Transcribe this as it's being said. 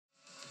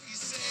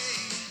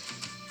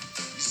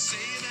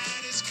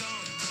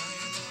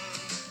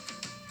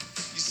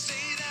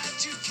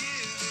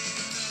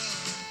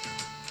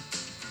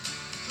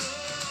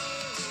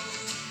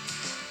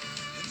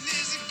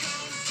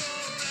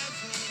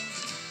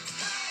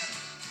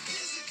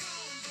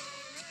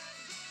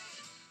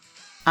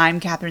I'm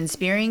Catherine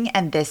Spearing,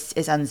 and this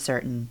is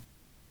Uncertain.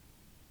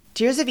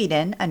 Tears of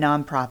Eden, a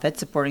nonprofit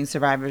supporting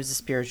survivors of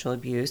spiritual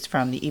abuse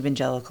from the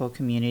evangelical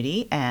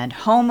community and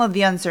home of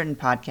the Uncertain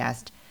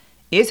podcast,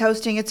 is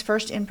hosting its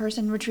first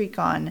in-person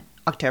RetreatCon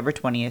October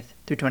 20th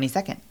through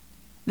 22nd.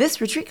 This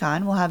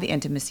RetreatCon will have the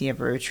intimacy of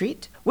a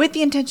retreat with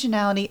the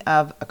intentionality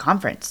of a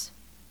conference.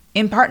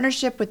 In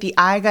partnership with the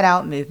I Got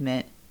Out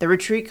movement, the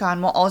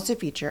RetreatCon will also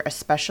feature a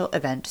special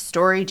event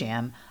story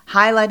jam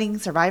highlighting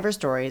survivor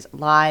stories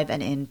live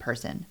and in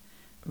person.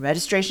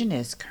 Registration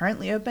is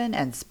currently open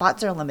and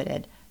spots are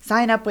limited.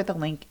 Sign up with a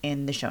link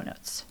in the show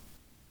notes.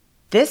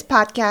 This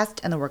podcast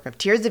and the work of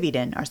Tears of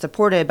Eden are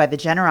supported by the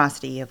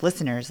generosity of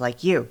listeners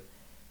like you.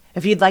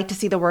 If you'd like to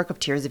see the work of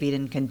Tears of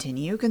Eden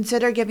continue,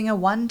 consider giving a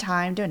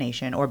one-time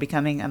donation or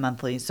becoming a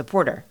monthly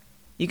supporter.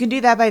 You can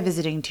do that by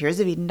visiting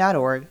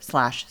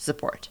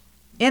tearsofeden.org/support.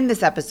 In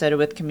this episode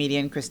with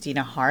comedian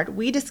Kristina Hart,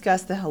 we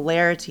discuss the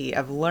hilarity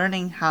of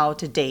learning how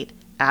to date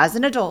as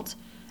an adult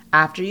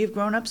after you've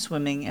grown up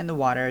swimming in the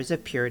waters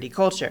of purity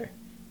culture.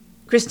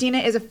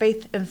 Kristina is a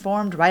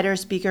faith-informed writer,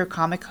 speaker,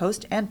 comic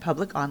host, and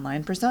public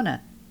online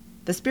persona.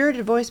 The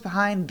spirited voice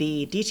behind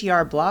the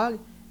DTR blog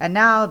and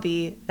now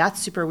the That's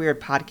Super Weird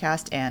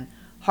podcast and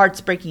Hart's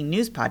Breaking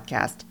News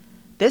podcast,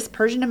 this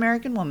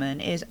Persian-American woman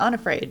is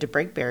unafraid to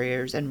break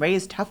barriers and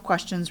raise tough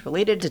questions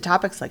related to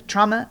topics like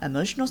trauma,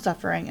 emotional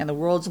suffering, and the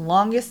world's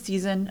longest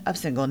season of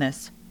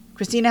singleness.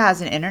 Kristina has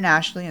an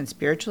internationally and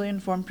spiritually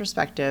informed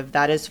perspective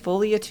that is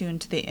fully attuned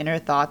to the inner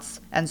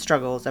thoughts and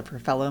struggles of her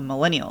fellow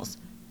millennials.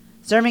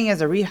 Serving as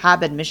a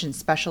rehab admissions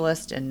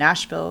specialist in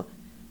Nashville,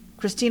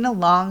 Kristina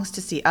longs to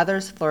see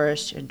others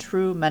flourish in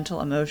true mental,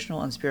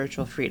 emotional, and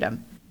spiritual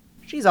freedom.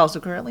 She's also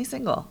currently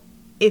single,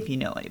 if you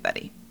know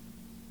anybody.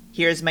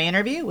 Here's my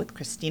interview with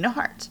Kristina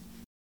Hart.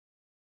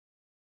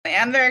 I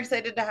am very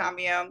excited to have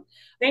you.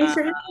 Thanks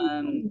for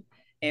having me.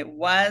 It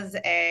was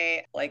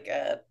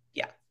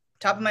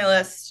top of my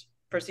list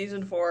for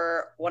season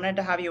 4. Wanted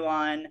to have you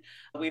on.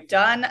 We've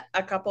done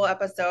a couple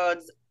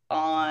episodes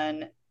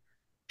on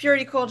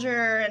purity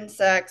culture and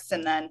sex,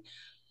 and then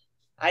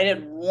I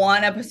did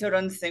one episode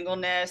on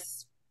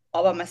singleness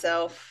all by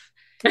myself.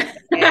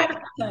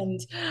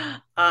 And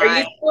Are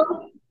you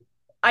still?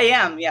 I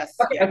am, yes.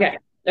 Okay, Yeah.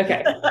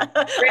 okay.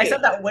 I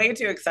said that way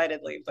too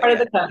excitedly, but Part of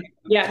the fun.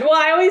 Yeah. Well,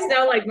 I always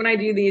know, like, when I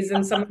do these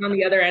and someone on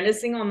the other end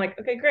is single, I'm like,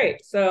 okay,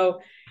 great.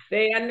 So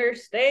they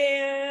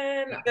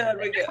understand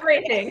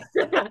everything.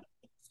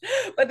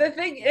 But the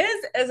thing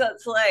is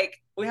it's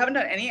like we haven't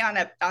done any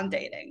on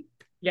dating.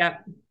 Yeah.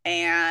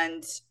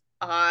 And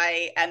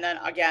then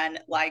again,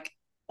 like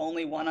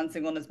only one on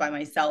singleness by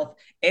myself.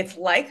 It's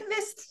like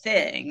this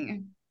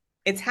thing,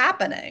 it's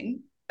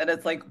happening, and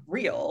it's like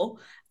real.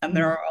 And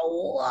there are a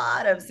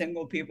lot of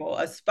single people,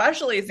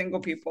 especially single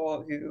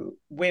people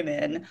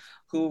women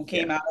who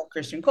came out of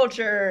Christian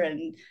culture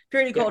and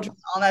purity culture, and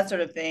all that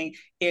sort of thing.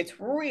 It's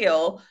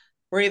real.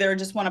 We either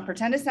just want to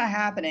pretend it's not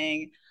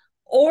happening,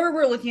 or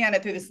we're looking at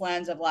it through this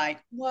lens of like,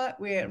 what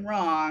went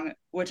wrong,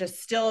 which is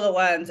still the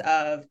lens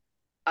of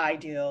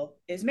ideal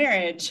is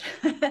marriage.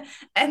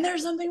 And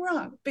there's something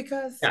wrong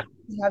because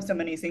we have so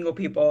many single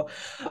people,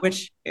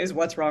 which is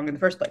what's wrong in the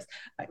first place.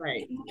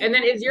 Right. And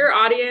then is your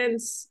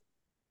audience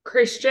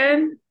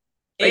Christian?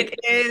 It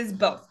is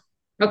both.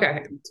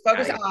 Okay. It's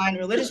focused on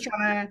religious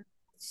trauma,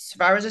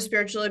 survivors of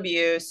spiritual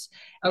abuse.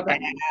 Okay.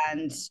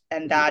 And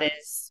that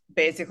is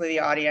basically the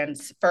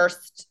audience.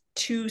 First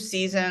 2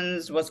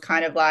 seasons was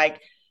kind of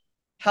like,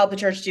 help the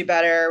church do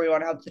better. We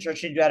want to help the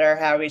church do better.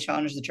 How do we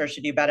challenge the church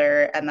to do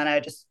better? And then I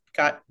just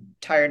got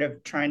tired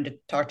of trying to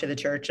talk to the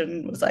church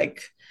and was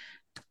like,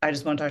 I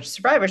just want to talk to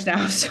survivors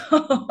now.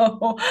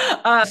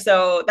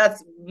 So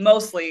that's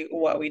mostly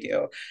what we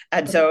do.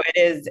 And so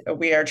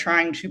we are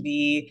trying to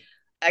be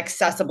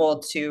accessible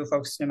to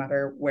folks no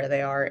matter where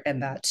they are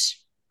in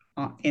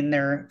in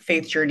their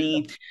faith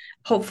journey,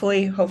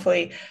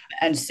 hopefully.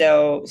 And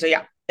so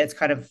yeah, it's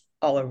kind of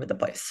all over the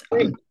place.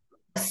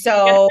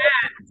 So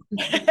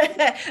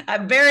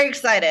I'm very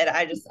excited.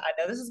 I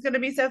know this is going to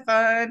be so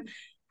fun.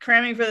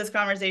 Cramming for this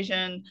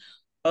congonversation.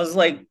 I was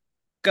like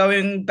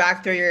going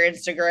back through your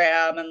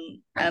Instagram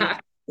and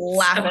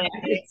laughing.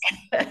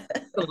 A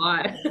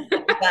lot.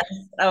 And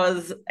that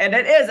was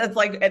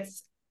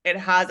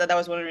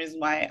one of the reasons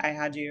why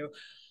I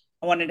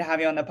wanted to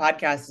have you on the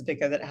podcast, is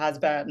because it has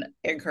been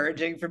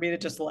encouraging for me to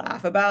just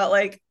laugh about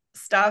like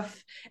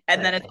stuff.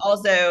 And then it's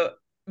also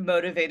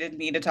motivated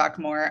me to talk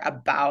more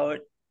about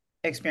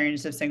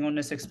experience of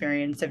singleness,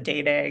 experience of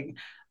dating,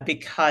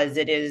 because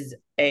it is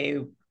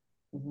a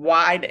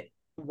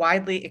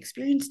widely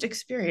experienced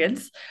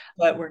experience,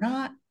 but we're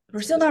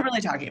still not really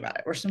talking about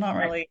it. We're still not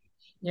really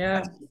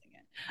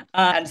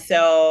and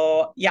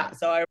so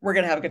we're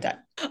gonna have a good time.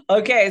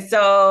 Okay,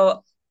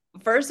 so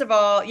first of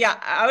all,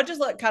 I would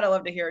just kind of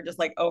love to hear just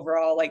like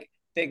overall like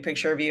big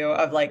picture view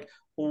of like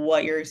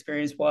what your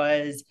experience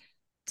was,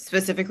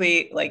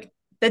 specifically like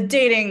the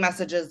dating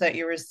messages that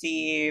you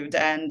received,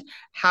 and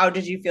how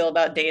did you feel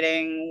about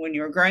dating when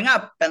you were growing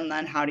up, and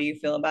then how do you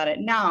feel about it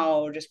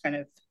now? Just kind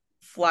of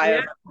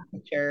flyover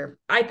picture.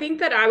 I think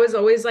that I was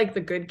always like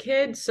the good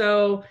kid.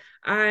 So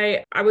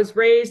I was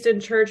raised in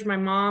church. My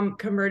mom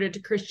converted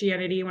to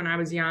Christianity when I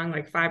was young,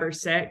 like 5 or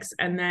 6.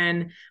 And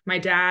then my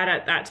dad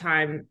at that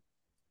time,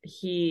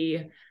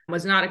 he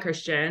was not a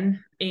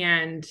Christian.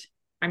 And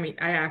I mean,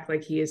 I act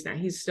like he is now.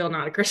 He's still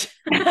not a Christian.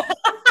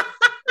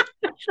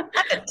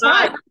 At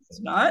times,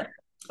 it's not.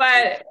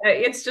 But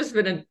it's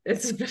been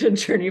a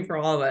journey for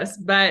all of us.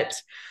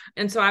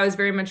 And so I was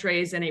very much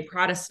raised in a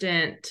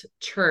Protestant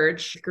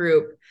church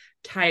group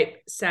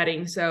type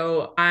setting.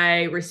 So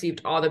I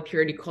received all the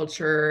purity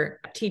culture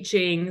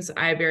teachings.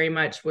 I very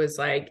much was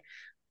like,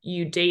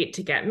 you date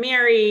to get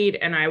married.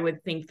 And I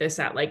would think this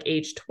at like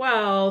age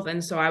 12.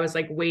 And so I was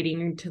like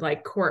waiting to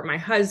like court my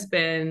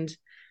husband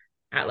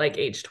at like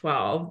age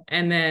 12.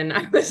 And then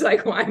I was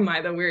like, why am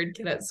I the weird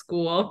kid at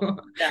school?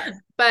 Yeah.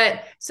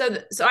 But so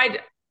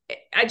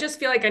I just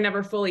feel like I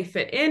never fully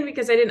fit in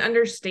because I didn't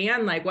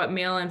understand like what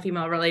male and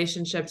female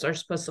relationships are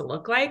supposed to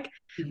look like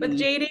with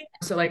dating.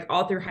 So like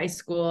all through high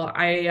school,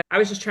 I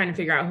was just trying to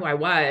figure out who I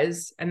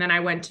was. And then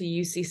I went to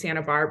UC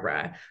Santa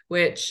Barbara,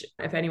 which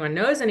if anyone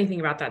knows anything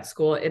about that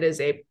school, it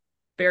is a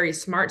very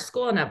smart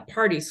school and a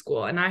party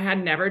school. And I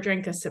had never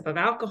drank a sip of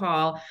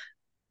alcohol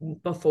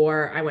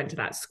before I went to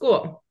that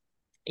school.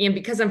 And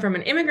because I'm from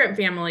an immigrant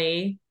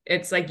family,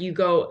 it's like you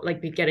go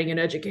like getting an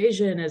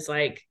education is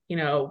like,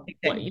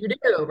 what you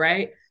do,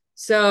 right?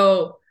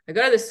 So I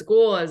go to the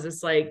school as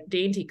this like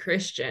dainty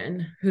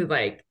Christian who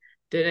like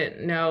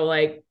didn't know,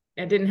 like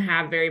I didn't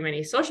have very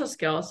many social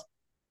skills.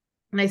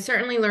 And I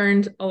certainly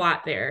learned a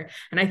lot there.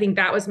 And I think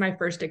that was my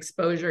first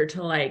exposure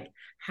to like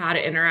how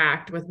to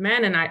interact with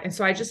men. And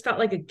so I just felt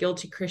like a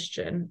guilty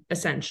Christian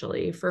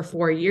essentially for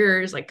 4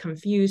 years, like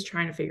confused,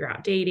 trying to figure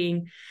out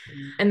dating.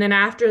 And then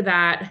after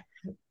that,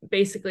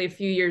 basically a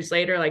few years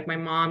later, like my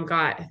mom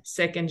got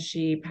sick and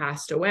she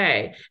passed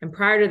away. And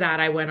prior to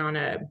that, I went on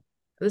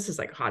this is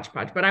like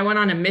hodgepodge, but I went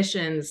on a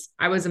missions.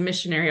 I was a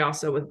missionary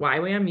also with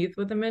YWAM, Youth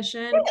with a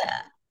Mission.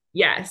 Yeah.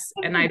 Yes.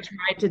 And I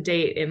tried to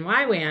date in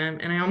YWAM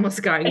and I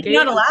almost got engaged.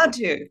 You're not allowed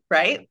to,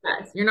 right?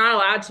 Yes, you're not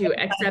allowed to,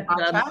 except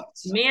the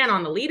man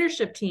on the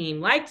leadership team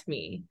liked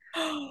me.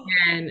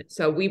 And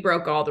so we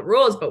broke all the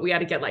rules, but we had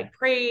to get like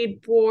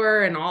prayed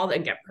for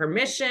and get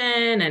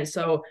permission. And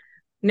so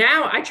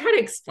now I try to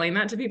explain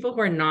that to people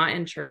who are not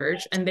in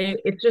church and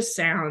it just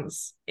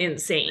sounds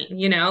insane,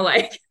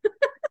 like,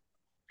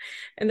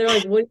 and they're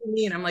like, what do you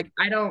mean? I'm like,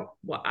 I don't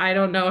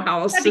know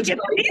how else to get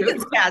the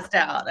demons cast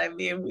out. I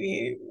mean,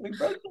 we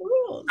broke the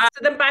rules. So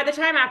then by the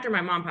time after my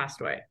mom passed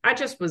away, I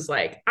just was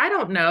like, I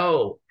don't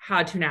know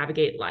how to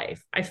navigate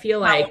life. I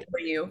feel like. How old were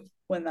you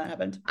when that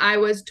happened? I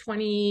was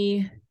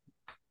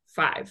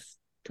 25.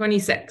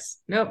 26.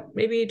 Nope,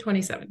 maybe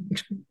 27.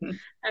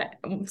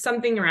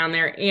 Something around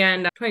there.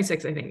 And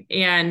 26, I think.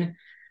 And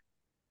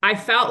I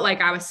felt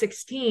like I was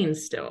 16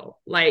 still.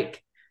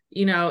 Like,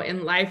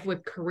 in life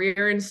with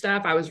career and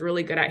stuff, I was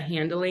really good at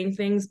handling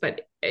things.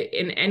 But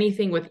in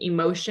anything with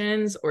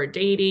emotions or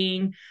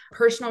dating,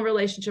 personal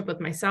relationship with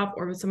myself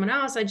or with someone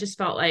else, I just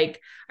felt like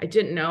I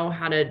didn't know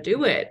how to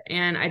do it.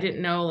 And I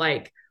didn't know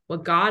like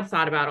what God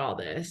thought about all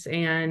this.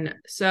 And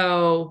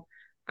so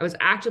I was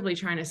actively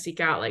trying to seek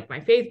out like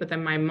my faith, but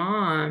then my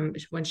mom,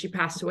 when she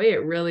passed away,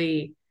 it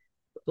really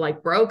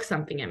like broke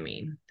something in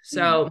me.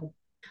 So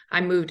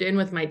I moved in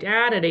with my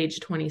dad at age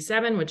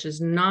 27, which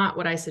is not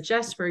what I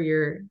suggest for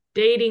your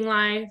dating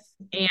life.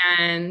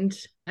 And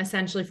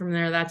essentially from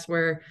there, that's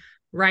where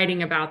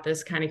writing about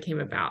this kind of came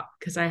about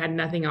because I had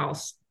nothing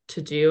else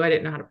to do. I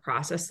didn't know how to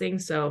process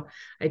things. So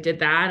I did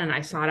that and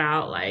I sought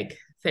out like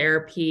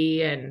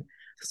therapy, and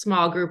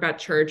small group at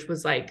church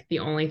was like the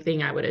only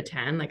thing I would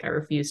attend. Like I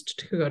refused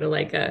to go to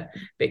like a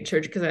big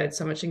church because I had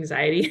so much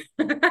anxiety.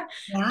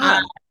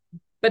 Yeah.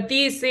 But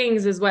these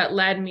things is what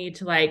led me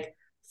to like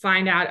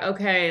find out,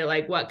 okay,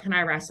 like what can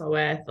I wrestle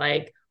with?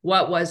 Like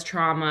what was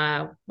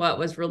trauma? What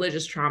was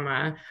religious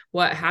trauma?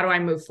 How do I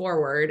move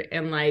forward?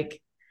 And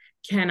like,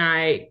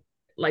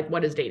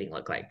 what does dating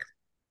look like?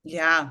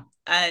 Yeah.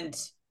 And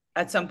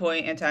at some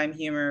point in time,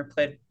 humor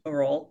played a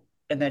role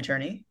in that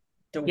journey.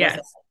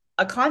 Yes.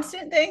 A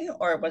constant thing,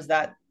 or was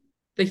that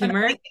the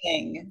humor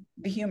thing?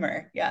 The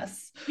humor,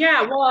 yes.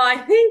 Yeah, well, I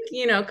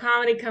think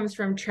comedy comes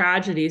from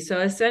tragedy, so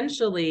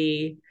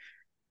essentially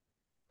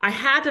I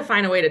had to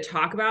find a way to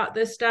talk about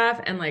this stuff,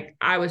 and like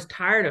I was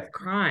tired of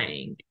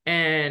crying,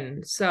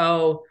 and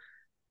so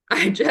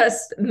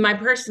my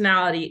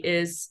personality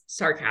is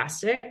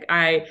sarcastic.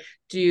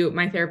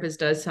 My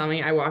therapist does tell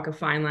me I walk a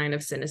fine line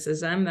of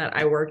cynicism that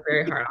I work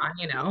very hard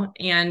on,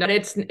 and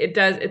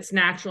it's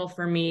natural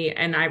for me.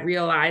 And I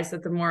realized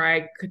that the more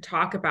I could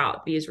talk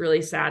about these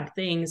really sad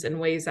things in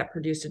ways that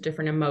produced a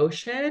different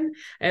emotion,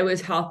 it was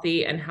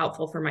healthy and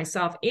helpful for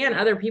myself. And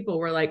other people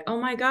were like,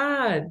 oh my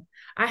God,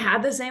 I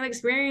had the same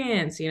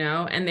experience,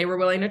 and they were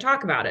willing to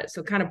talk about it.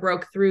 So it kind of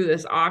broke through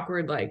this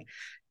awkward, like,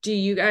 do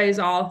you guys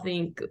all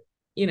think,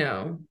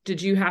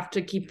 did you have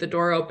to keep the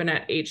door open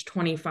at age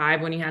 25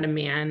 when you had a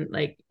man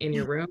like in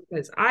your room?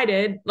 Because I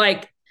did.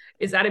 Like,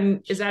 is that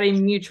a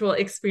mutual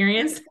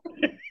experience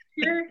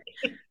here?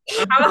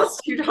 how else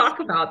do you talk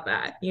about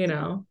that, you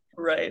know?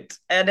 Right.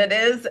 And it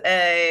is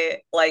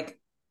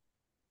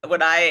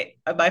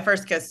my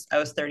first kiss, I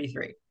was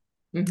 33.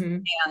 Mm-hmm.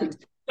 And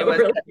it So was,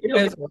 really it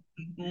was beautiful.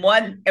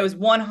 it was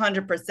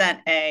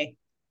 100%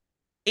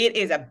 it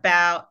is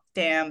about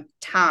damn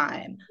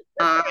time.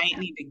 I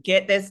need to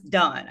get this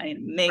done. I need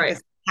to make Right.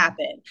 this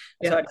happen.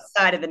 So I Yeah.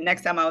 decided the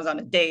next time I was on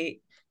a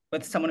date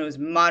with someone who was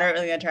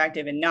moderately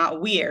attractive and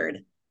not weird,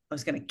 I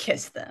was going to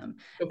kiss them.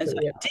 Good And for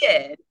so you. I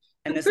did.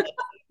 And this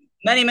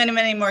many, many,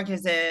 many more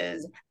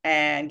kisses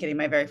and getting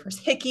my very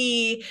first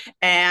hickey.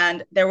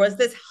 And there was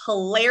this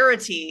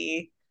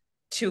hilarity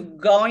to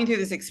going through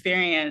this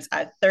experience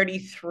at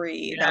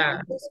 33 that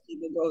Yeah. most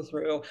people go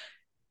through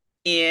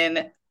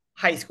in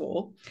high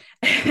school.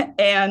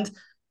 and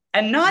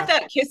not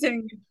that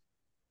kissing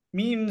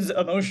means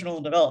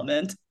emotional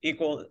development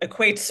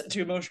equates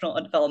to emotional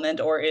development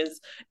or is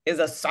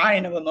a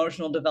sign of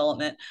emotional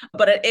development,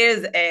 but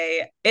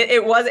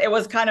it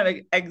was kind of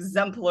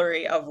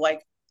exemplary of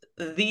like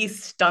the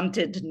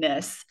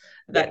stuntedness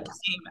that Yeah.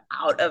 came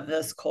out of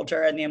this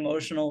culture and the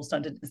emotional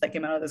stuntedness that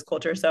came out of this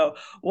culture. So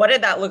what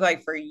did that look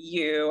like for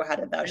you? How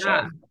did that show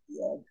up Yeah. for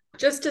you?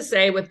 Just to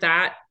say with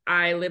that,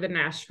 I live in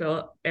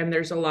Nashville and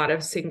there's a lot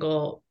of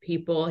single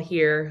people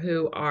here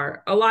who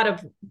are a lot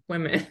of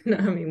women.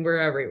 I mean, we're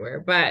everywhere,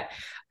 but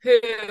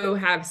who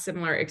have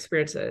similar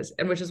experiences.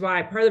 And which is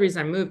why part of the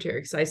reason I moved here,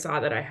 because I saw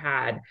that I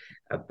had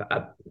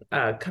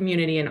a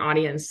community and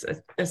audience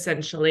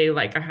essentially.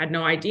 Like I had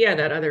no idea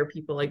that other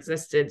people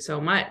existed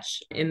so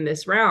much in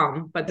this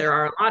realm, but there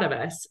are a lot of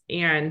us.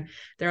 And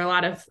there are a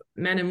lot of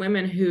men and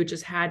women who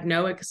just had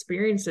no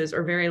experiences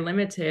or very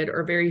limited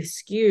or very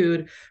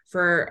skewed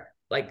for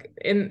like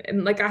in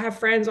like I have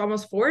friends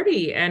almost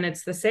 40 and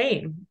it's the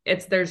same.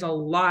 There's a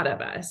lot of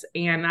us.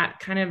 And that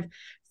kind of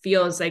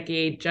feels like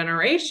a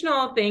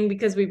generational thing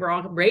because we were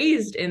all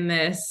raised in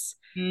this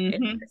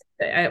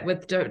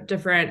with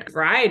different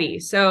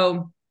variety.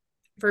 So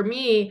for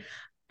me,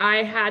 I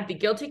had the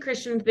guilty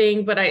Christian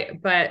thing, but I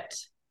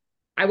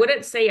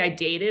wouldn't say I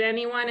dated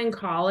anyone in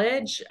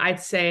college. I'd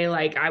say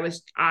like I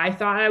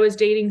thought I was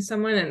dating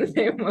someone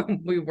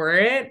and we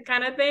weren't,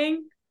 kind of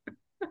thing.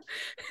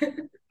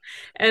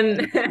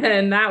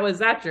 And that was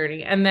that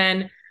journey. And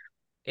then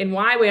in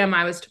YWAM,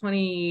 I was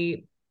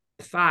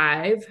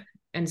 25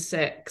 and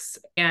 6,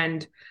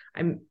 and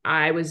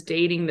I was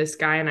dating this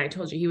guy, and I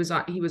told you he was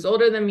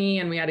older than me,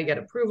 and we had to get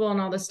approval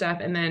and all this stuff.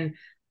 And then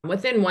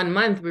within 1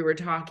 month, we were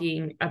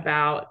talking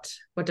about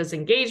what does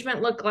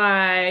engagement look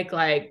like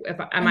if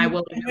am I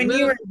willing to When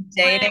you move? were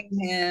dating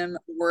him,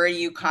 were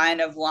you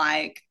kind of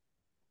like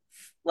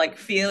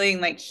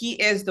feeling like he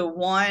is the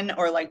one,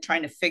 or like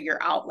trying to figure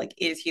out like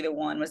is he the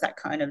one? Was that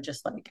kind of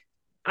just like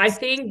I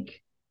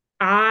think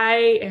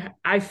I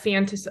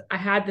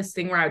had this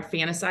thing where I would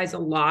fantasize a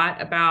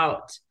lot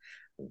about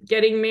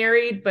getting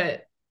married,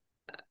 but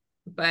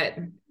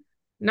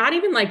not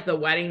even like the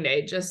wedding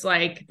day, just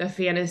like the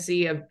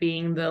fantasy of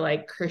being the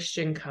like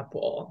Christian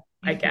couple,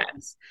 I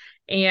guess.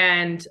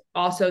 And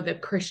also the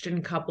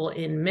Christian couple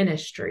in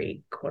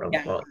ministry, quote yeah.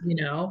 unquote, you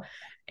know?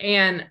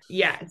 And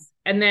yes.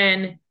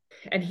 And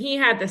he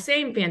had the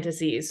same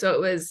fantasies.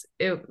 So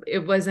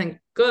it wasn't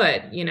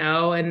good, you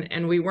know,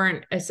 and we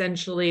weren't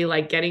essentially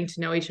like getting to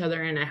know each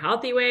other in a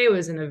healthy way. It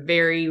was in a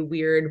very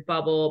weird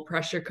bubble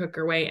pressure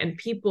cooker way. And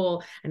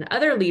people and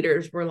other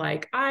leaders were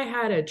like, I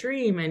had a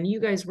dream and you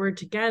guys were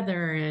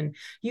together and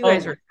you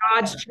guys are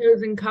God's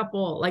chosen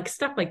couple, like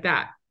stuff like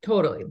that.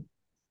 Totally.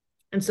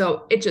 And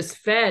so it just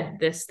fed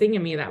this thing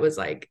in me that was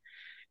like,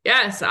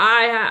 yes,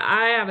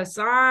 I have a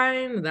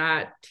sign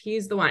that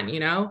he's the one, you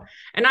know?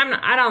 And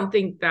I don't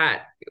think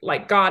that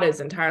like God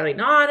is entirely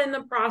not in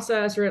the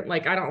process, or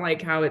like, I don't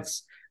like how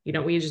it's, you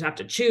know, we just have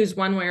to choose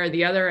one way or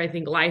the other. I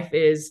think life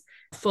is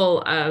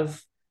full of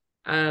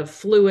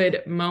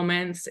fluid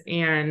moments,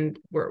 and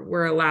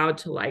we're allowed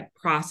to like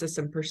process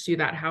and pursue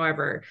that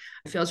however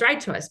it feels right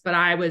to us. But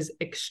I was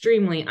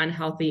extremely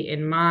unhealthy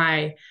in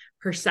my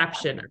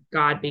perception of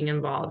God being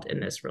involved in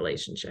this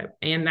relationship,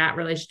 and that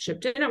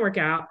relationship didn't work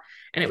out.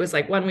 And it was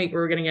like 1 week we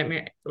were going to get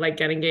married, like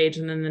get engaged,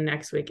 and then the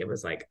next week it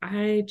was like,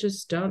 I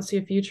just don't see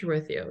a future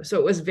with you. So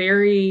it was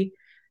very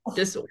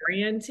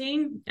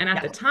disorienting. And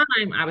at the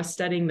time I was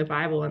studying the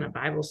Bible in a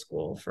Bible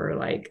school for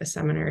like a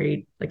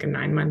seminary, like a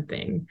 9-month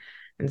thing.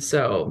 And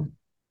so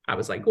I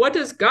was like, what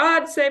does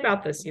God say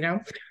about this, you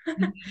know?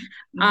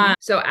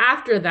 So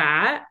after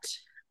that,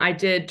 I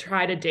did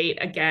try to date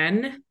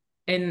again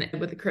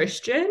with a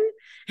Christian.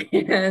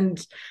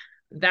 And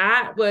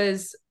that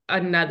was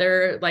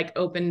another like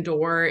open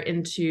door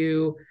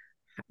into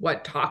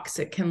what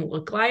toxic can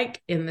look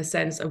like, in the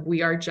sense of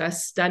we are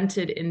just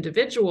stunted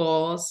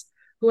individuals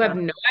who have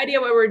no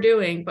idea what we're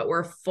doing, but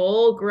we're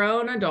full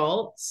grown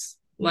adults.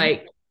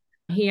 Like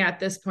he at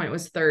this point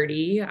was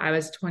 30, I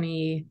was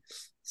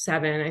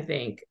 27, I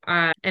think.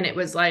 And it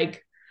was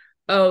like,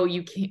 oh,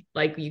 you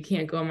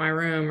can't go in my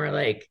room, or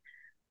like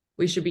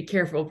we should be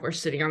careful if we're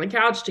sitting on the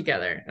couch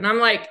together. And I'm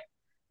like,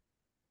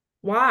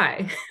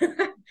 why?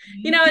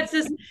 It's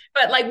just,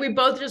 but like, we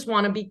both just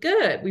want to be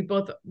good. We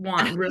both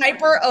want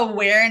hyper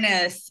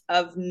awareness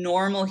of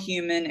normal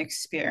human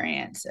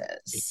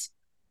experiences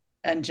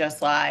and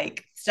just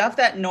like stuff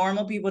that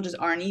normal people just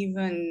aren't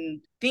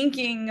even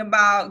thinking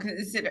about.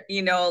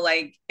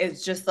 Like,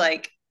 it's just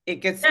like, it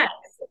gets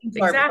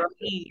into our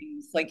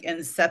brains, like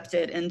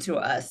incepted into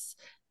us,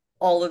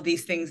 all of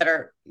these things that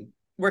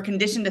we're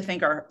conditioned to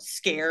think are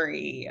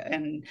scary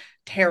and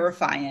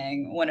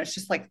terrifying when it's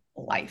just like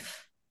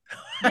life.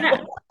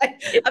 Yeah.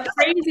 It's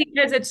crazy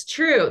because it's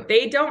true.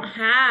 They don't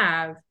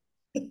have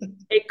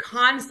a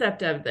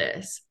concept of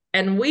this.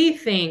 And we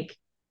think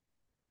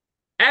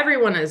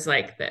everyone is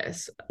like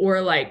this,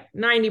 or like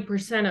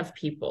 90% of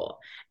people.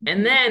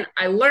 And then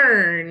I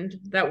learned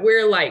that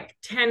we're like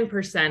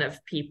 10%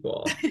 of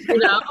people,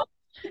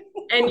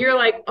 and you're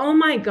like, oh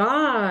my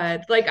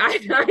God. Like, I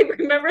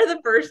remember the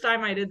first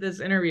time I did this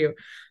interview,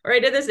 or I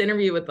did this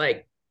interview with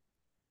like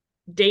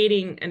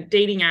dating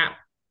app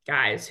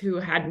guys who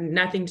had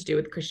nothing to do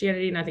with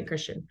Christianity, nothing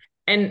Christian.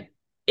 And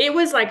it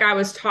was like I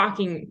was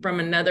talking from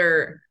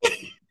another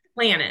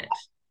planet.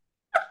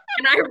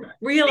 And I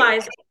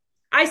realized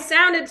I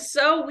sounded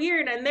so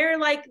weird. And they're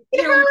like,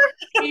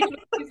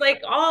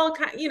 like all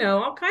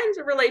kinds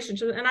of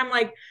relationships. And I'm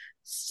like,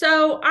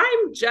 so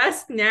I'm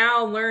just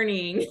now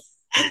learning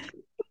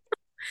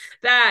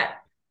that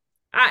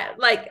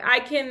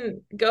I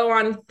can go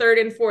on third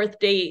and fourth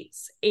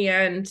dates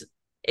and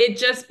it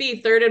just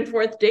be third and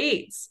fourth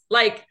dates.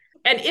 Like,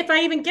 and if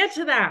I even get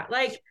to that,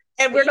 like,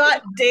 and we're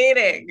not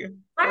dating,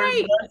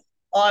 right?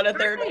 We're on a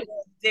third and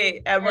fourth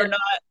date, and we're not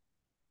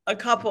a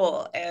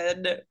couple,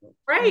 and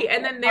right.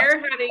 And then they're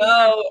having,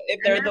 if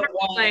they're the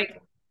one,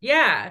 like,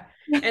 yeah,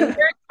 and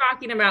they're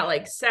talking about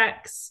like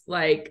sex,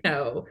 like,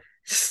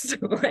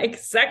 like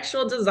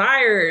sexual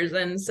desires,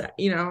 and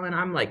and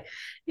I'm like,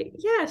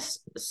 yes,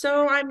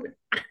 so I'm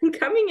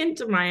coming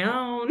into my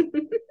own.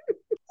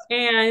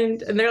 and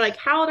they're like,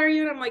 how old are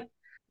you? And I'm like,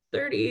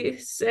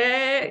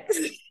 36.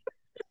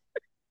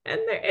 And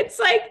it's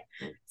like,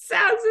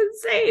 sounds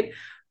insane,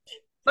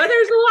 but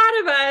there's a lot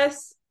of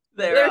us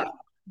there.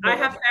 I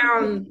have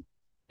found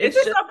it's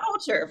just a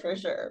culture for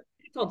sure.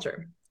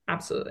 Culture,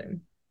 absolutely.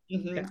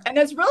 Mm-hmm. Yeah. And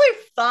it's really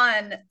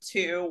fun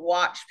to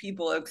watch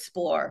people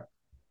explore,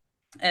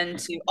 and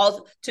to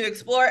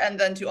explore, and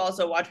then to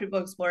also watch people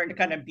explore, and to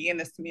kind of be in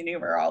this community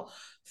where we're all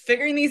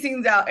figuring these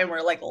things out, and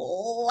we're like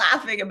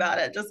laughing about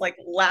it, just like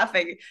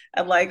laughing.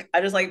 And like, I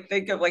just like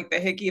think of like the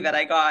hickey that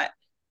I got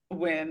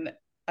when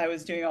I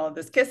was doing all of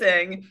this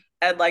kissing,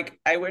 and like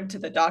I went to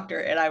the doctor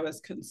and I was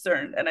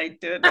concerned and I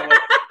didn't know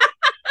what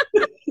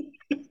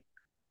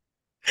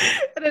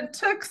and it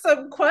took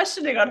some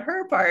questioning on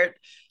her part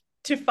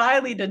to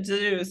finally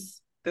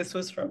deduce this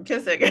was from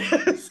kissing.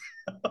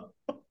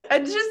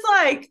 And just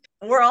like,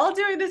 we're all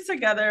doing this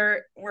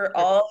together. We're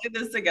all in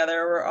this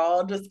together. We're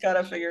all just kind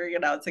of figuring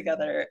it out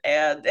together.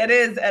 And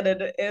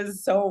it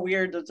is so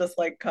weird to just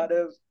like kind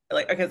of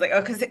like,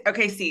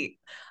 okay, see,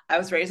 I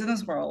was raised in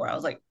this world where I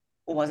was like,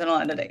 wasn't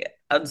allowed to date.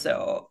 And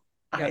so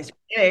I started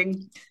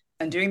dating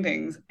and doing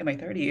things in my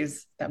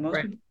 30s that most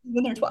people do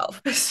when they're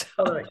 12. So.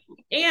 Totally.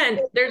 And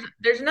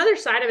there's another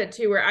side of it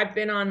too, where I've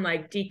been on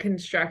like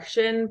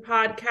deconstruction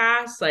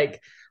podcasts,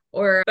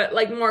 but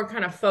like more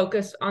kind of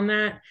focused on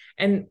that.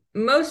 And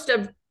most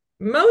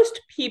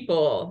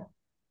people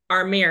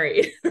are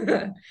married.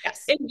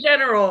 Yes. In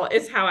general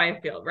is how I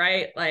feel,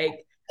 right?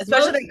 Like,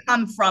 especially they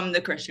come from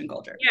the Christian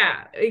culture.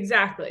 Yeah,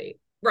 exactly.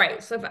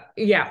 Right. So but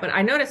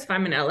I noticed if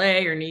I'm in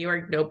LA or New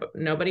York,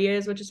 nobody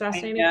is, which is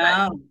fascinating.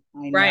 I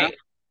know. Right.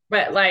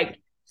 But like,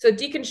 so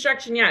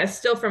deconstruction, is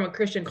still from a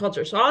Christian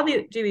culture. So I'll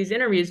do these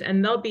interviews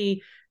and they'll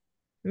be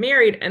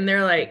married and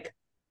they're like,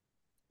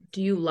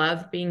 do you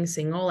love being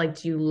single? Like,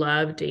 do you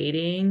love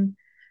dating?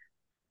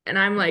 And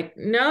I'm like,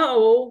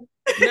 no.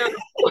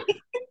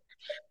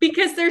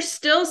 Because there's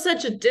still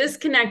such a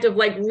disconnect of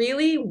like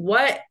really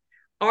what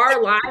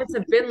our lives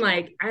have been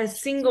like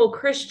as single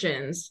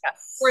Christians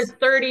for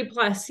 30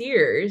 plus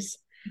years.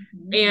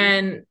 Mm-hmm.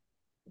 And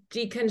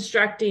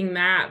deconstructing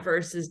that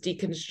versus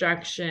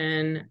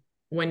deconstruction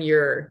when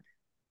you're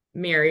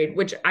married,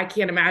 which I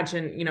can't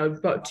imagine,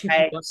 about two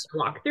people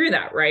walk through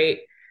that, right?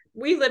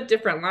 We live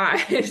different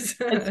lives.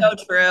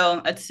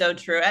 It's so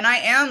true. And I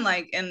am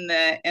like in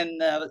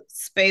the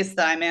space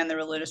that I'm in, the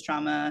religious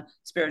trauma,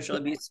 spiritual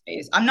abuse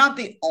space. I'm not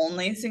the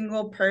only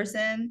single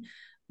person,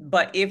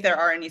 but if there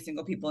are any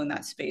single people in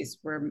that space,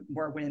 we're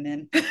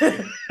women.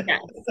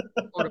 Yes,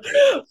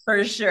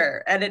 for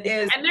sure. And it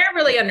is, and they're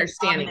really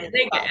understanding.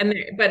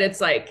 But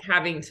it's like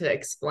having to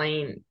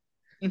explain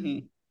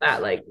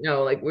that, like,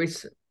 no, like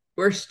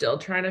we're still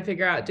trying to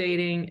figure out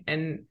dating,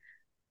 and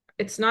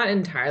it's not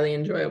entirely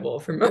enjoyable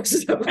for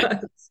most of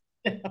us.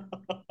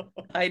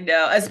 I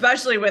know,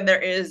 especially when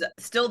there is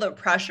still the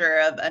pressure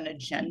of an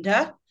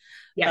agenda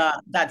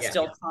that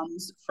still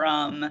comes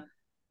from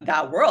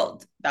that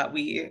world that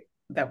we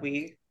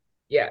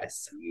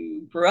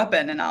grew up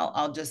in. And I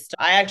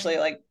actually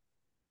like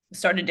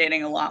started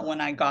dating a lot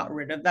when I got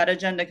rid of that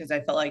agenda, because I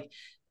felt like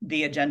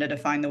the agenda to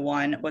find the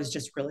one was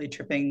just really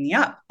tripping me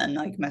up and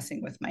like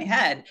messing with my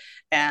head.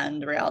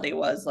 And the reality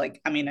was like,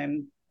 I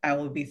mean, I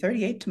will be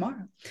 38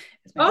 tomorrow.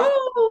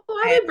 Oh,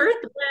 happy and,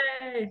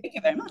 birthday. Thank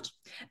you very much.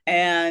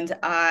 And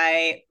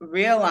I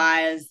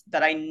realized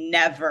that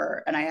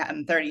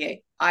I'm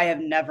 38, I have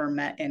never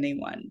met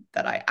anyone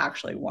that I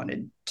actually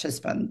wanted to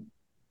spend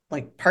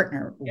like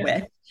partner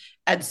with.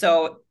 And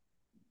so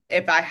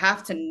if I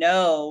have to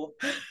know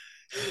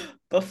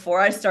before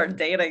I start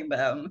dating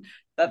them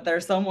that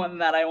there's someone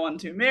that I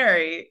want to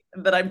marry,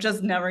 that I'm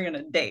just never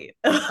gonna date.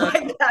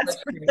 Like, that's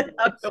really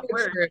how it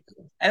works.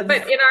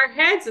 But in our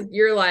heads,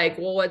 you're like,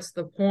 well, what's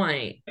the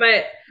point?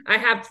 But I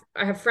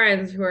have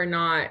friends who are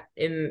not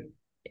in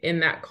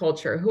that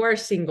culture, who are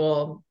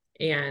single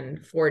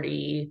and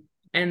 40,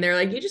 and they're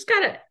like, you just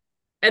gotta,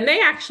 and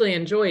they actually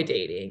enjoy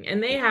dating,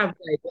 and they have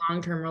like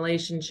long-term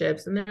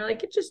relationships, and they're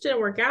like, it just didn't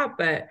work out,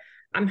 but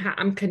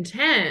I'm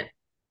content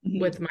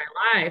with my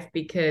life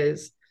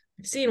because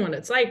I've seen what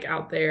it's like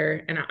out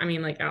there, and I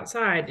mean, like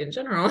outside in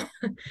general.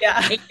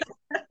 Yeah. And,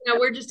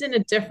 we're just in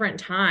a different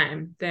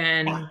time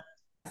than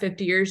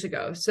 50 years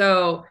ago.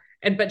 So,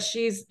 but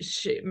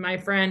my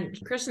friend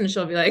Kristina,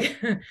 she'll be like,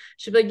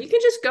 you can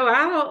just go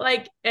out,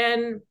 like,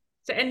 and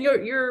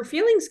your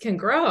feelings can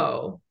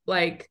grow,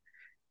 like,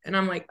 and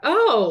I'm like,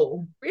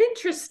 oh,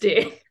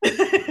 interesting.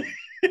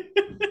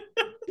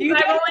 You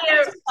don't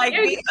have to, like,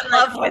 be in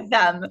love with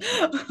them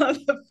on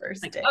the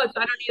first date. Oh, so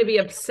I don't need to be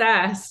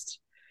obsessed,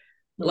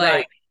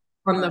 like,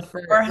 on the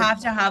first, or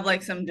have to have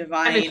like some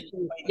divine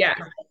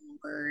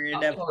word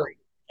of,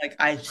 like,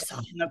 I saw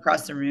him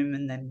across the room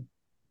and then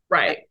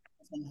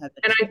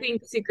and I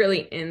think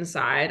secretly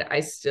inside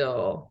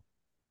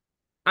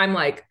I'm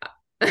like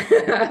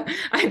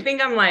I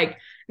think I'm like,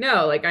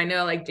 no, like, I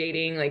know, like,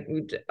 dating, like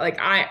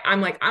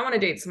I'm like, I want to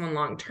date someone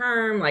long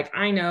term. Like,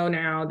 I know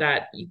now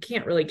that you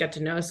can't really get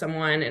to know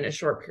someone in a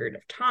short period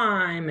of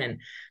time,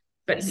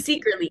 but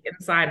secretly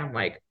inside I'm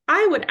like,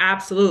 I would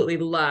absolutely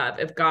love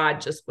if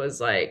God just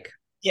was like,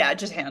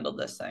 just handled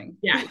this thing.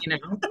 Yeah,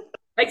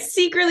 like,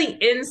 secretly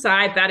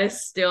inside, that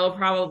is still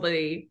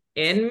probably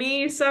in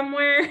me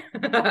somewhere.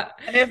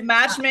 And if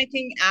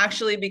matchmaking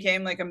actually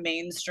became like a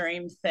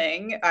mainstream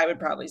thing, I would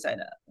probably sign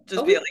up.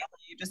 Just be like,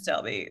 you just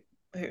tell me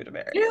who to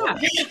marry. Yeah.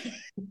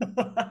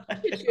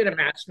 You should a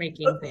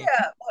matchmaking thing.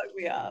 Yeah, look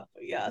me up.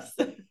 Yes.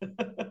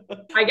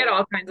 I get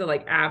all kinds of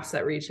like apps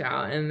that reach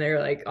out, and they're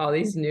like all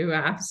these new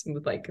apps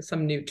with like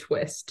some new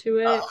twist to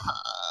it.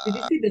 Did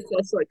you see the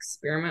social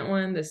experiment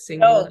one? The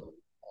single.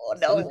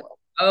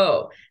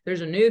 No.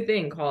 There's a new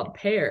thing called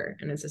Pair,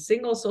 and it's a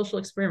single social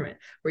experiment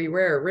where you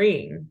wear a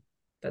ring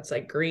that's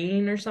like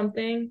green or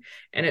something,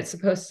 and it's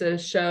supposed to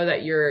show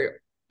that you're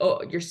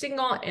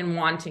single and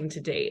wanting to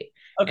date.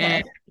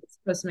 And it's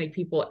supposed to make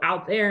people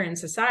out there in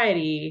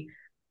society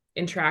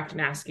interact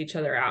and ask each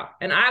other out.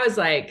 And I was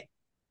like,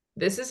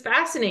 this is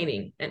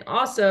fascinating. And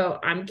also,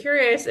 I'm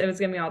curious if it's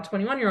gonna be all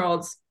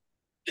 21-year-olds.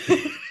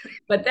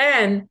 But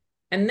then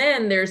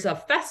there's a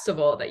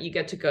festival that you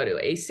get to go to,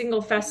 a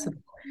single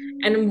festival.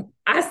 And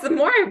as the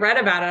more I read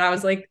about it, I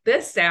was like,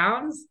 this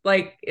sounds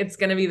like it's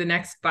going to be the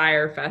next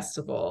Fire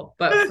Festival,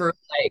 but for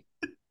like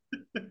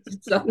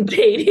some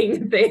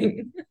dating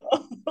thing.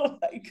 Oh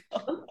my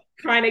God.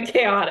 Kind of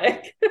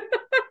chaotic.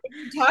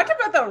 Talk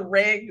about the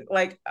ring,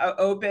 like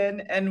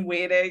open and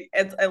waiting.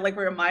 It's like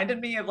reminded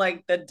me of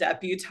like the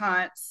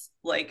debutantes.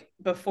 Like,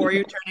 before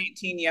you turn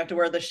 18, you have to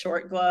wear the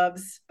short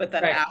gloves, but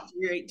then after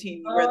you're 18,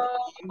 you wear the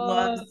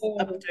long gloves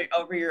up to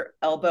over your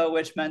elbow,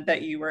 which meant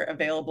that you were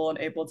available and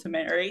able to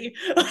marry.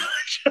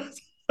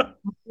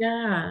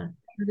 Yeah.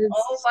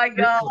 Oh my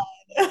God.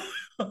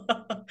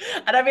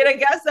 And I mean, I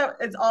guess that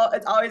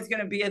it's always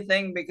going to be a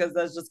thing because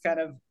that's just kind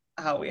of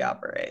how we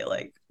operate,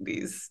 like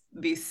these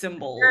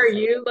symbols. Where are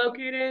you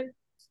located?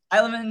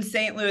 I live in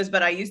St. Louis,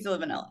 but I used to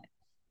live in LA.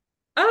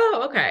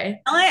 Oh,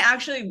 okay. LA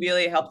actually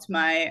really helped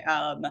my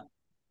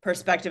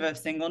perspective of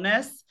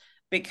singleness,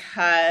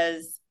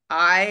 because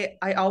I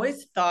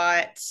always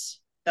thought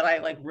that I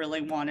like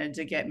really wanted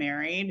to get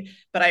married,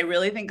 but I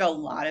really think a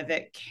lot of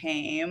it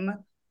came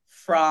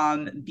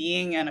from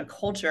being in a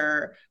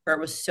culture where it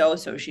was so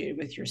associated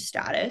with your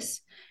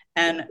status.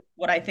 And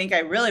what I think I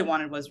really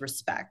wanted was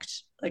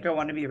respect. Like, I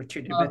wanted to be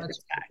treated with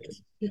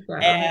respect.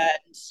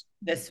 And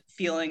this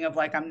feeling of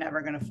like, I'm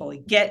never going to fully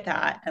get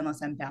that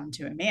unless I'm bound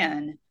to a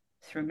man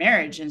through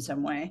marriage in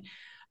some way.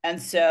 And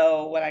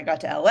so when I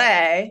got to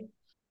LA,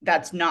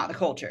 that's not the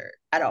culture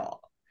at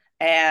all.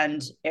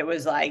 And it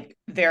was like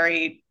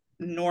very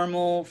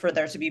normal for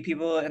there to be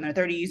people in their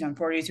 30s and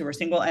 40s who were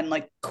single and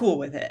like cool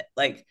with it.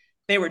 Like,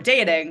 they were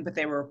dating, but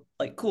they were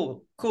like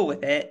cool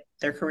with it.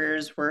 Their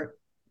careers were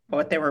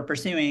what they were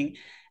pursuing.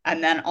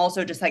 And then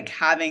also just like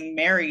having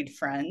married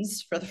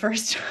friends for the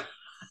first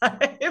time.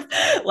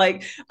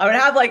 Like, I would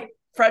have like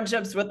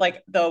friendships with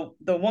like the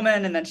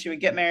woman, and then she would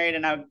get married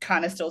and I would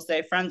kind of still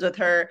stay friends with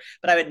her,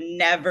 but I would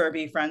never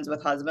be friends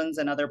with husbands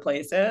in other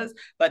places.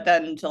 But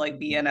then to like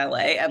be in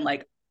LA and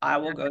like I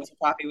will go to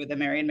coffee with a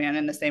married man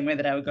in the same way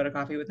that I would go to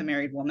coffee with a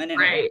married woman. And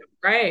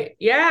Right.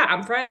 Yeah.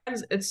 I'm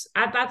friends.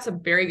 That's a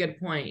very good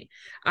point.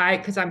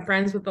 Cause I'm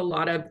friends with a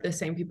lot of the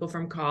same people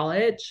from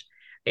college,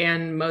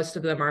 and most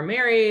of them are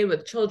married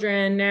with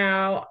children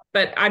now,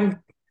 but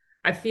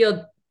I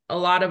feel a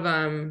lot of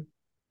them,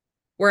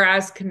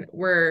 whereas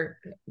we're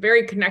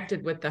very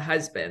connected with the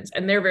husbands,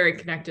 and they're very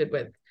connected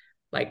with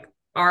like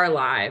our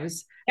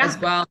lives as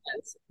well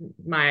as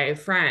my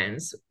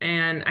friends.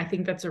 And I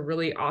think that's a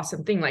really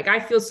awesome thing. Like,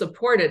 I feel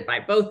supported by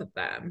both of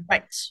them.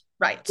 Right.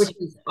 Which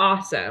is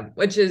awesome,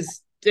 which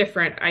is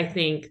different, I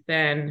think,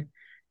 than,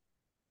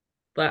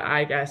 but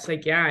I guess,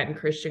 like, yeah, in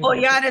Christian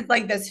culture. Yeah, and it's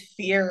like this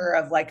fear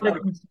of like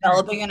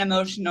developing an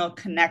emotional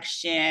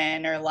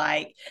connection, or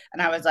like,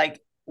 and I was like,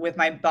 with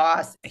my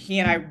boss, he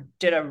and I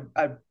did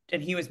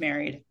and he was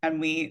married, and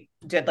we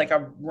did like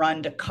a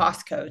run to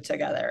Costco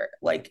together,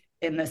 like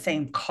in the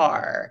same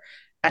car.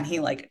 And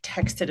he like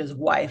texted his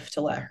wife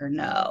to let her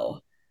know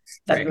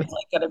that he was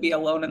like going to be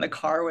alone in the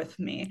car with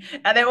me.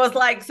 And it was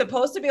like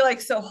supposed to be like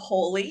so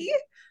holy.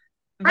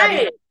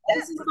 Right.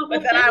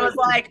 But then I was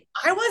like,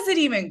 I wasn't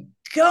even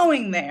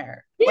going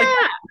there. Yeah,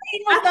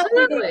 like,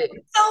 absolutely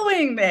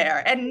going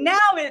there. And now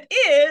it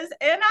is,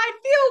 and I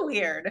feel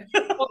weird.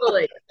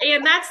 Totally.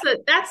 And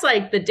that's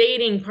like the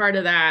dating part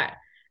of that,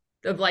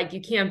 of like,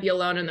 you can't be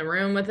alone in the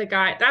room with a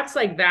guy. That's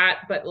like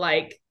that, but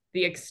like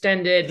the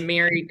extended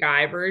married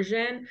guy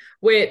version,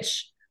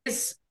 which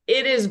it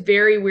is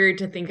very weird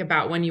to think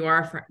about when you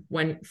are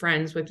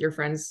friends with your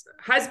friends'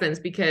 husbands,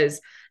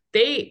 because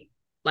they,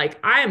 like,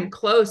 we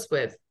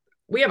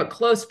have a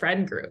close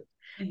friend group,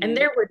 and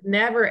there would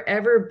never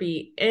ever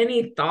be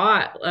any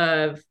thought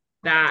of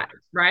that,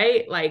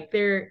 right? Like,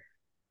 they're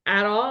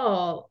at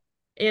all.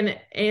 And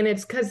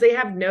it's because they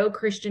have no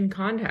Christian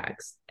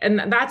context. And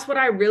that's what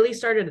I really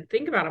started to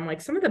think about. I'm like,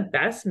 some of the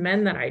best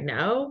men that I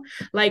know,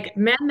 like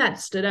men that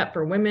stood up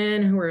for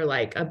women who were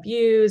like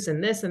abused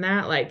and this and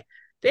that, like,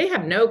 they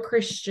have no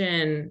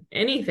Christian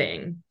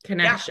anything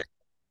connection.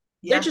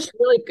 They're just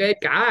really good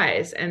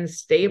guys and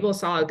stable,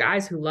 solid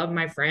guys who love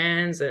my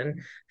friends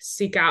and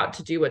seek out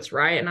to do what's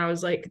right. And I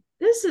was like,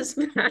 this is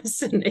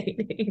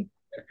fascinating.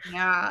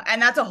 Yeah. And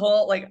that's a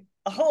whole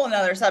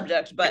another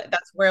subject, but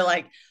that's where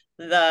like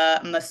the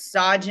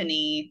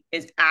misogyny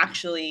is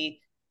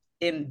actually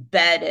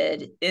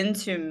embedded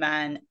into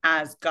men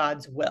as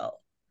God's will.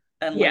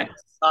 And like,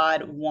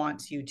 God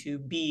wants you to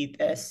be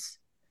this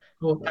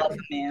alpha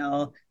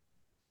male,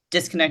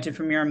 disconnected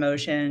from your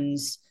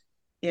emotions,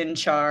 in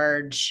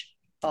charge,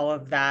 all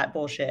of that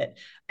bullshit.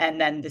 And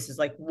then this is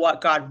like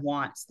what God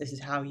wants. This is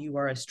how you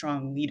are a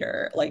strong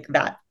leader, like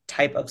that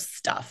type of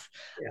stuff.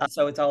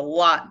 So it's a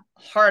lot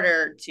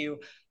harder to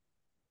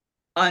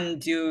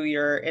undo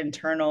your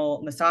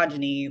internal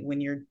misogyny when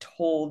you're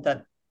told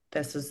that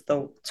this is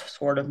the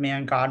sort of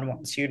man God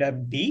wants you to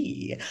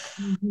be.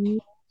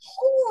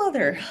 Whole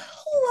other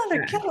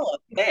kettle of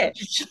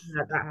fish.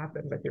 That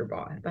happened with your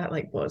boss. That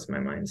like blows my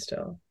mind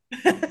still.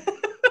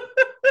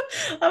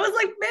 I was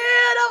like, man,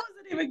 I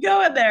wasn't even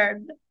going there.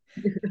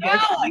 Now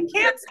I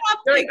can't stop.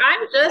 Like,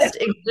 I'm just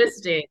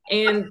existing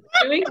and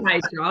doing my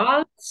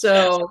job,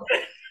 so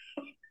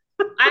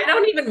I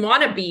don't even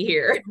want to be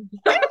here.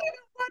 I don't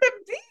even want to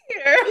be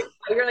here.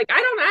 You're like, I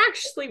don't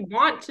actually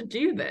want to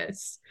do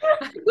this.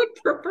 I would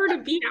prefer to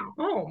be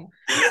at home.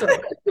 So. I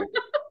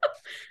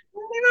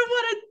don't even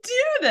want to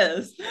do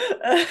this.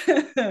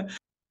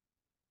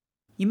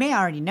 You may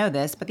already know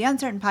this, but the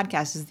Uncertain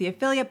Podcast is the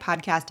affiliate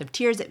podcast of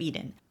Tears of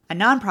Eden, a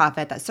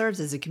nonprofit that serves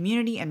as a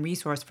community and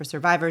resource for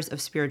survivors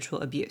of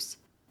spiritual abuse.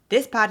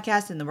 This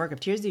podcast and the work of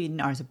Tears of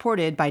Eden are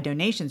supported by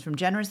donations from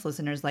generous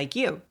listeners like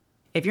you.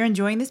 If you're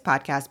enjoying this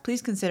podcast,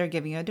 please consider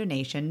giving a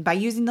donation by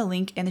using the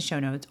link in the show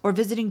notes or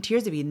visiting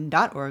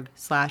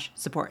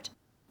tearsofeden.org/support.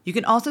 You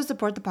can also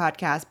support the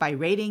podcast by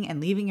rating and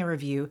leaving a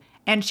review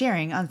and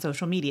sharing on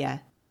social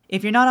media.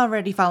 If you're not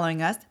already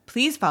following us,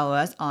 please follow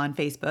us on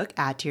Facebook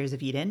at Tears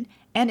of Eden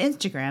and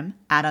Instagram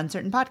at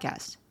Uncertain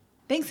Podcast.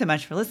 Thanks so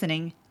much for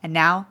listening. And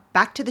now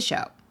back to the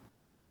show.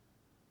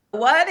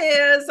 What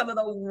is some of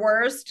the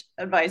worst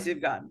advice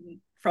you've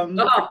gotten from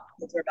the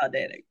culture about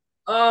dating?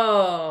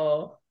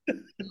 Oh,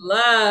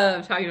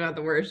 love talking about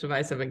the worst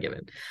advice I've been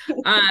given.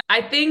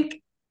 I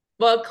think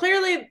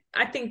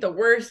the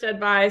worst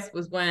advice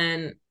was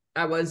when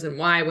I was in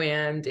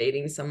YWAM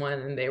dating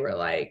someone, and they were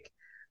like,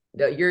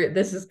 no,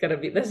 this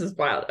is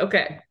wild.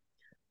 Okay.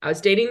 I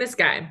was dating this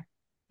guy,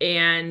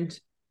 and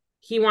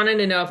he wanted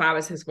to know if I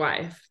was his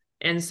wife.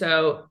 And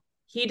so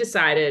he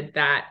decided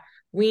that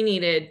we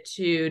needed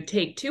to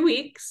take 2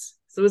 weeks.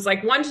 So it was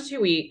like 1 to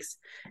 2 weeks,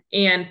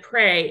 and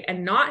pray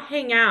and not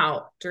hang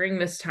out during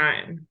this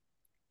time,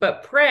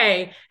 but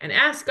pray and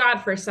ask God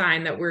for a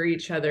sign that we're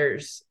each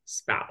other's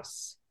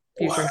spouse.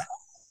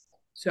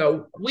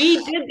 So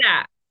we did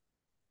that.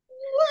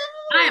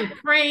 I am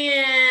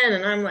praying,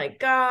 and I'm like,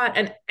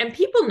 God, and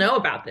people know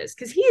about this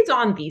because he's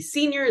on the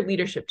senior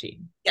leadership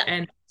team. Yeah.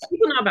 And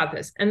people know about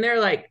this, and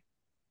they're like,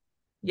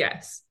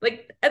 yes.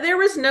 Like, there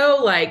was no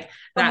like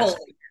that.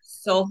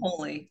 So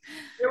holy.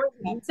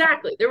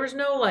 Exactly. There was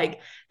no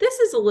like, this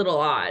is a little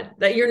odd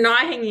that you're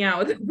not hanging out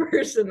with a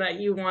person that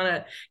you want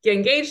to get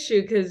engaged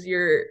to because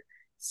you're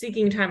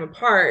seeking time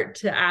apart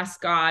to ask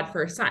God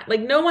for a sign.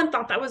 Like, no one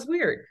thought that was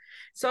weird.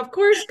 So, of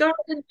course, God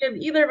didn't give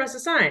either of us a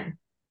sign.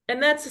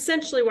 And that's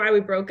essentially why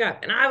we broke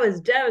up. And I was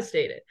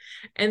devastated.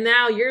 And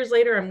now, years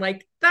later, I'm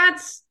like,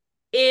 that's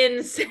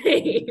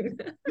insane.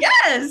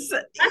 Yes.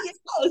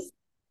 Yes.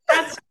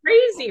 That's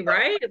crazy,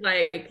 right?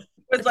 Like,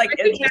 was like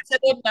interested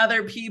in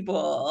other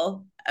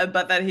people,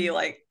 but then he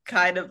like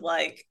kind of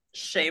like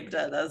shaped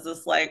it as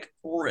this like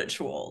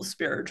spiritual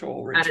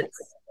ritual.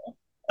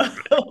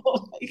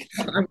 Oh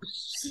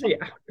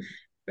yeah,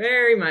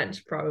 very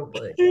much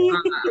probably.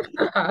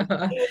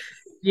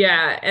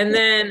 Yeah, and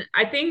then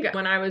I think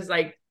when I was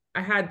like,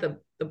 I had the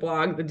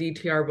blog, the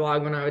DTR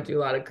blog, when I would do a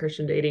lot of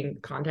Christian dating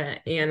content,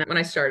 and when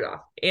I started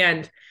off,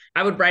 and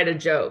I would write a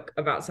joke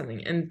about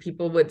something, and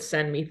people would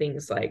send me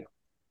things like,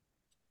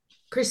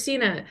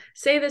 Kristina,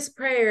 say this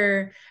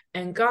prayer,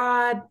 and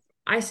God,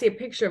 I see a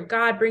picture of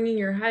God bringing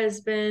your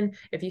husband.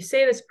 If you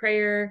say this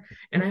prayer,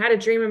 and I had a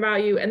dream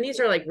about you, and these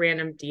are like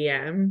random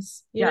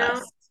DMs, you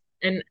know?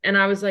 And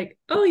I was like,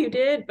 oh, you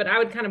did? But I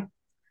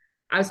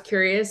was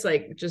curious,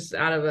 like just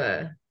out of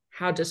a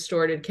how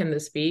distorted can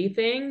this be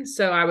thing.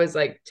 So I was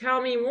like,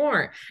 tell me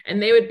more.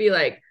 And they would be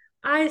like,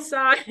 I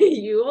saw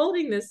you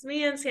holding this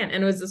man's hand.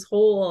 And it was this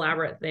whole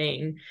elaborate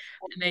thing.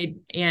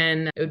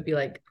 And it would be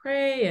like,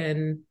 pray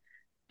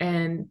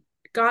and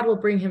God will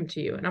bring him to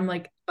you. And I'm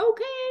like,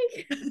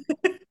 okay.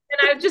 And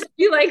I'd just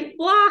be like,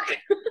 block.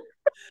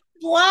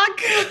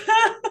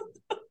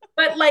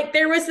 But like,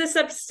 there was this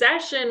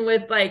obsession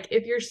with like,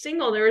 if you're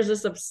single, there was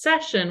this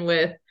obsession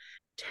with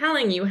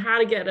telling you how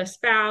to get a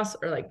spouse,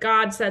 or like,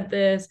 God said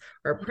this,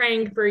 or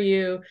praying for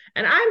you.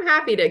 And I'm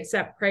happy to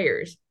accept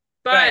prayers,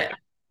 but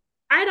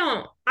I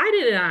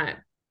did not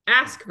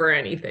ask for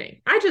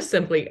anything. I just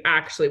simply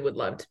actually would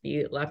love to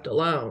be left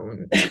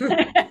alone.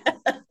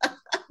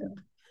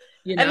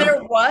 You know? And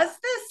there was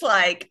this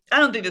like, I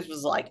don't think this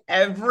was like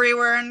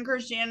everywhere in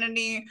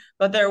Christianity,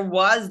 but there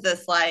was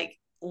this like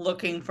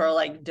looking for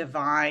like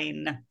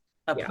divine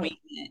appointment.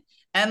 Yeah.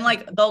 And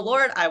like the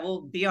Lord, I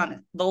will be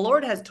honest, the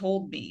Lord has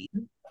told me a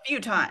few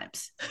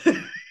times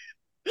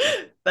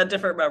that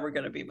different men were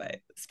going to be my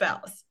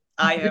spouse.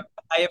 I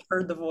have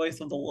heard the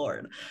voice of the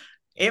Lord.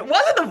 It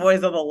wasn't the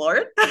voice of the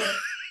Lord. Yeah,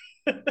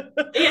 but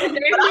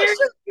I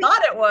just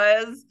thought it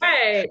was.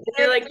 Right.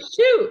 You're like,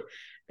 shoot.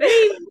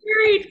 They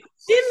married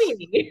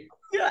Jimmy.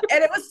 Yeah,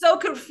 and it was so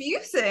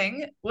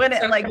confusing when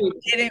it like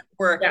didn't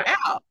work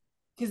out,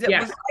 because it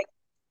was like,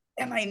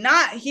 am I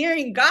not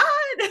hearing God?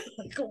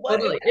 Like,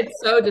 totally. It's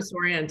so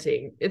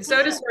disorienting. It's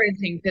so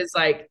disorienting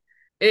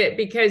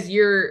because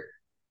you're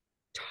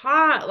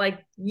taught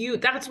like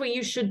that's what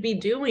you should be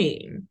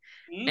doing.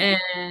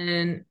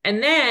 And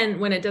then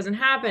when it doesn't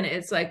happen,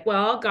 it's like,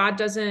 well, God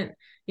doesn't,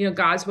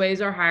 God's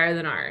ways are higher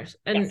than ours.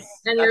 And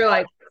you're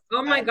like,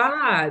 oh my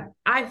God,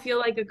 I feel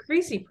like a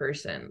crazy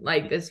person,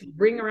 like this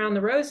ring around the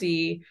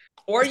rosy.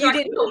 Or you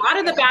didn't. A lot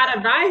of the bad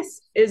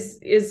advice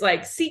is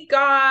like, seek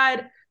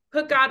God,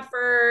 put God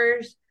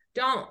first,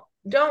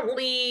 don't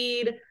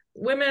lead.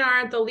 Women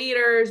aren't the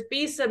leaders,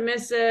 be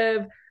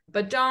submissive,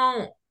 but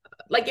don't,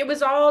 like, it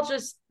was all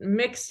just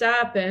mixed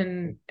up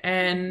and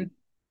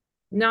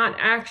not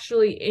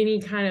actually any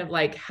kind of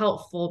like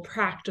helpful,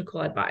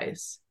 practical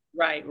advice.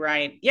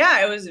 Right.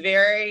 Yeah, it was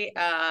very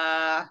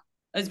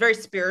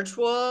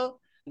spiritual,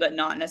 but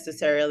not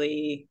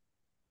necessarily,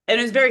 and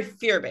it was very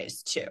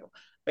fear-based too,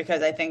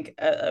 because I think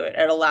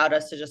it allowed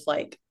us to just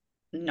like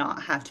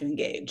not have to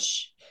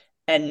engage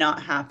and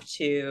not have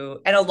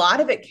to, and a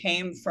lot of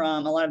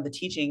the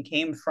teaching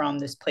came from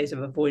this place of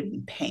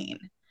avoiding pain.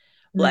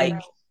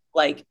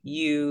 Like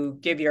you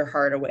give your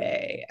heart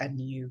away and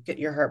you get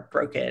your heart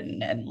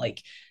broken, and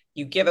like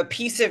you give a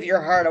piece of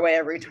your heart away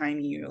every time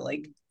you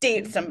like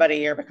date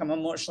somebody or become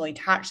emotionally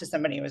attached to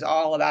somebody. It was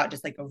all about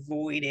just like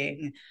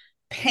avoiding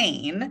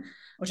pain,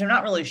 which I'm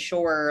not really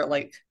sure,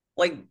 like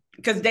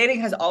because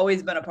dating has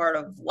always been a part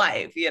of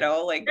life,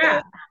 like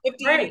the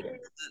 50,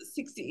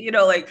 60,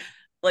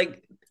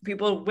 like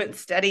people went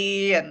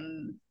steady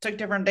and took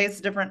different dates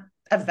to different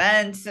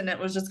events, and it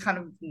was just kind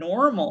of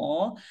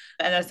normal.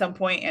 And at some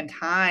point in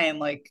time,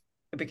 like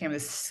it became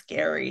this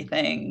scary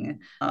thing,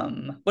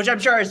 which I'm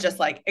sure is just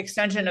like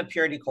extension of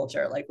purity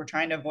culture. Like we're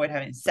trying to avoid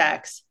having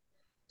sex,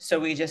 so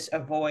we just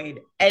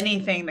avoid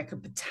anything that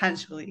could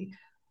potentially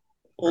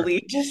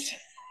lead to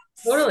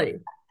totally.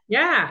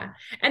 Yeah.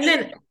 And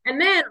then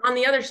on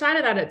the other side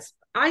of that,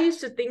 I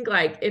used to think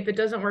like, if it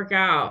doesn't work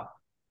out,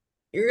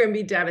 you're going to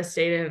be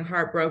devastated and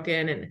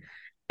heartbroken.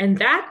 And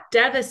that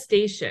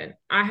devastation,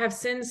 I have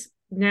since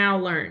now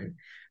learned,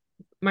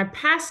 my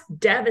past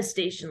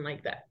devastation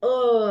like that,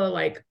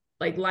 like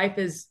life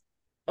is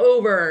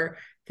over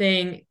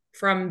thing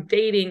from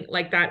dating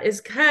like that,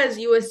 is because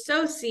you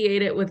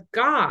associate it with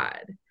God.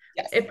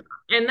 Yes.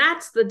 And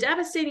that's the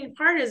devastating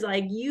part, is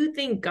like, you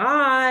think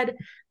God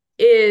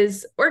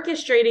is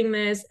orchestrating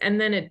this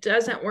and then it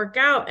doesn't work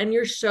out and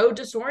you're so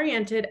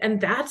disoriented, and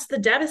that's the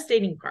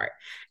devastating part.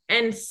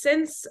 And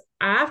since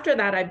after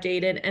that I've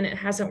dated and it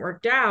hasn't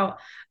worked out,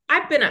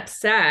 I've been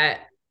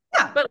upset.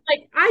 Yeah. But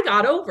like I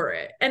got over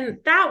it, and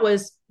that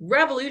was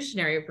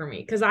revolutionary for me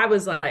because I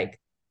was like,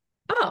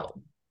 oh,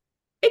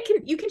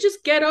 you can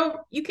just get over,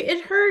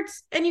 it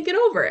hurts and you get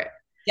over it.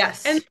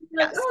 Yes. And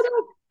like, yes.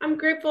 oh no, I'm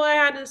grateful I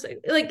had this,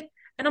 like,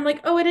 and I'm like,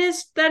 oh,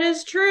 that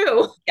is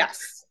true.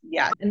 Yes.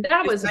 Yeah. And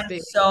that was a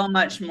big, so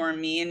much more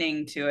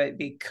meaning to it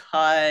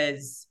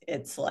because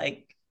it's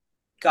like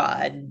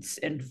God's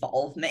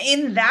involvement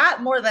in that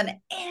more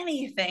than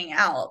anything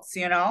else,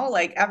 you know,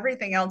 like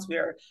everything else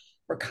we're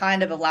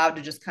kind of allowed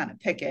to just kind of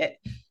pick it.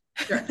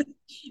 Sure.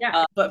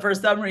 Yeah. But for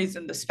some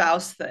reason, the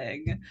spouse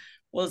thing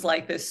was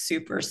like this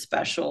super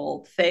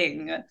special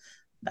thing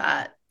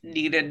that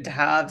needed to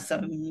have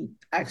some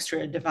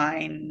extra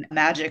divine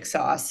magic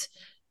sauce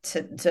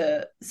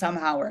to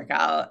somehow work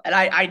out. And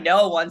I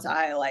know once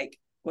I like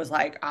was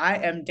like, I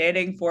am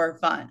dating for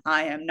fun.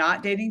 I am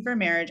not dating for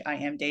marriage. I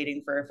am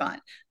dating for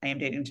fun. I am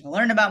dating to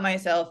learn about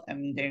myself.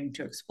 I'm dating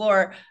to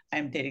explore.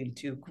 I'm dating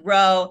to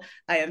grow.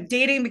 I am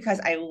dating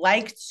because I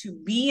like to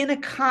be in a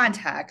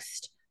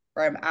context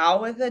where I'm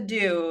out with a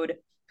dude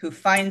who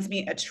finds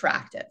me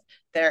attractive.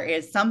 There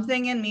is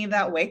something in me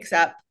that wakes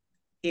up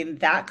in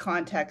that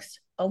context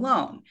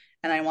alone.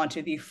 And I want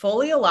to be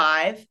fully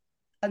alive.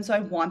 And so I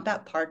want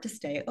that part to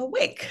stay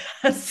awake.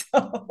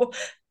 So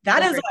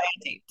that is why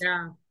I date.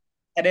 Yeah.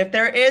 And if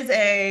there is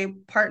a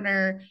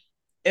partner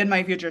in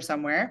my future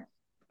somewhere,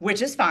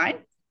 which is fine,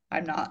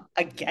 I'm not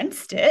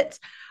against it,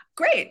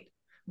 great.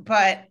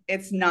 But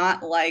it's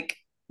not like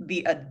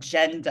the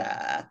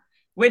agenda,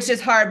 which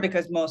is hard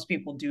because most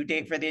people do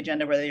date for the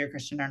agenda, whether you're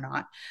Christian or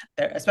not.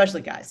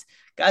 Especially guys.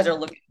 Guys are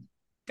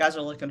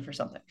looking for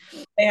something.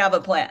 They have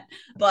a plan.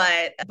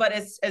 But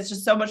it's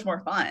just so much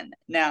more fun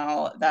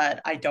now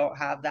that I don't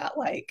have that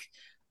like,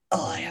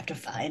 oh, I have to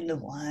find the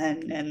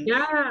one and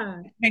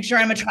make sure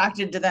I'm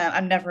attracted to them.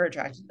 I'm never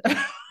attracted to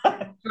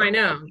them. I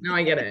know. No,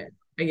 I get it.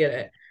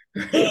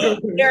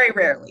 Very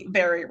rarely.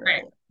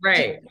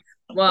 Right.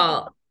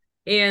 Well,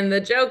 and the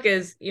joke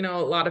is, you know,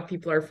 a lot of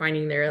people are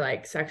finding their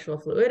like sexual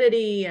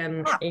fluidity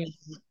and am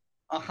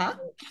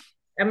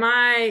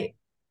I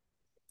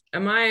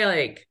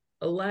like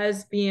a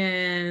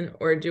lesbian,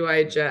 or do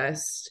I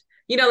just,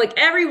 you know, like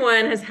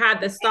everyone has had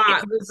this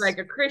thought who's like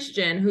a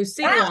Christian who's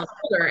single and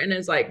older and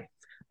is like,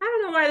 I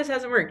don't know why this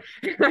hasn't worked.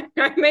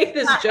 I make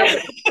this joke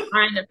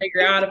trying to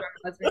figure out if I'm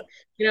a lesbian,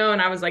 you know,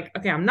 and I was like,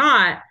 okay, I'm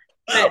not,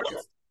 but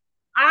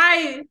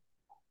I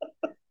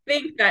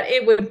think that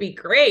it would be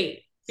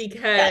great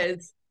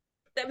because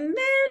the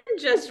men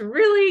just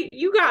really,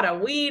 you gotta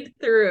weed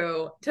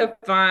through to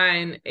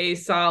find a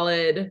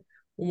solid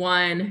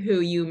one who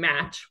you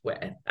match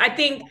with. I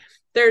think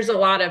there's a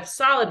lot of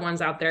solid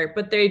ones out there,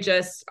 but they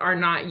just are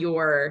not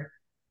your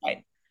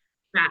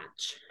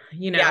match,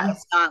 you know? Yeah,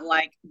 it's not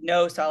like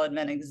no solid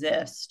men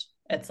exist.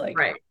 It's like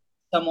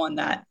someone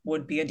that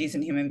would be a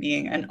decent human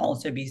being and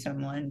also be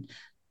someone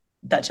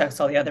that checks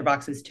all the other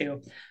boxes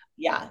too.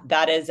 Yeah,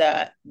 that is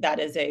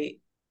a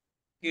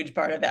huge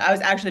part of it. I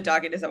was actually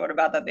talking to someone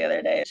about that the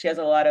other day. She's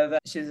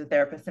a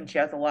therapist, and she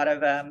has a lot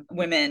of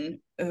women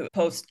who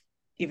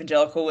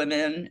evangelical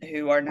women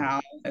who are now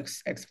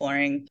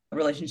exploring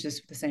relationships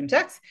with the same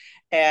sex.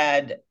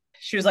 And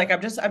she was like,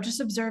 I'm just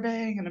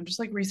observing, and I'm just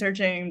like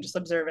researching, just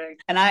observing.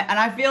 And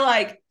I feel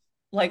like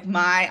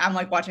I'm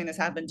like watching this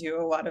happen to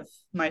a lot of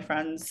my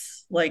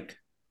friends, like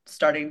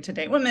starting to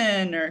date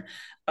women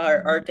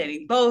or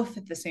dating both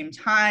at the same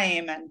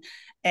time.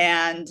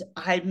 And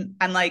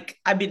I'm like,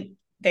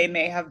 they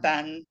may have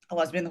been a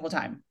lesbian the whole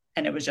time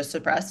and it was just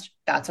suppressed.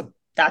 That's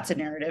a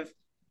narrative.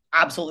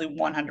 Absolutely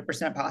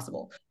 100%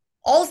 possible.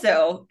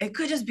 Also, it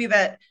could just be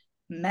that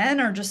men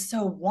are just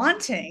so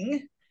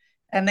wanting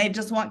and they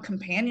just want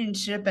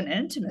companionship and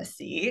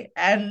intimacy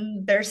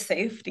and their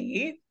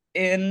safety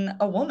in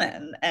a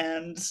woman.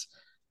 And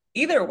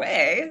either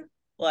way,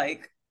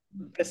 like,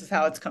 this is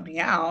how it's coming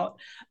out,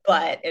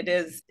 but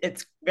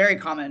it's very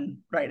common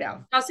right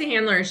now. Chelsea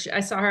Handler,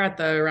 I saw her at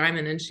the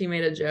Ryman and she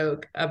made a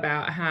joke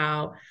about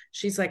how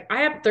she's like,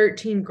 I have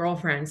 13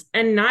 girlfriends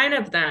and 9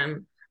 of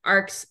them are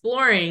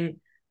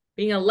exploring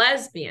being a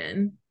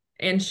lesbian.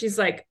 And she's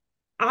like,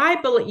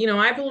 I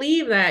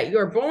believe that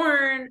you're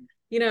born,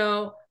 you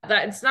know,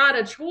 that it's not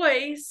a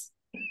choice.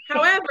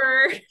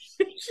 However,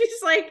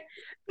 she's like,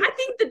 I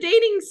think the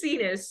dating scene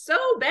is so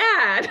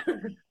bad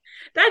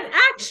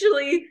that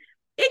actually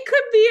it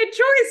could be a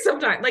choice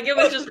sometimes. Like, it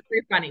was just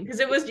very funny because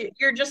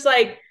you're just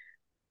like,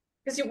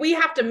 because we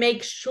have to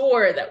make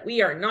sure that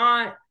we are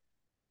not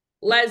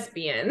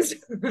lesbians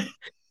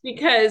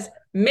because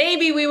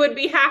maybe we would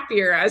be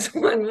happier as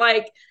one,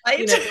 like,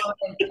 you know,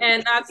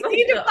 and that's like,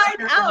 you need to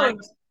find out.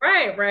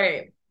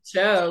 Right.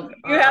 Joke.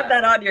 You have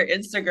that on your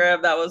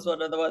Instagram. That was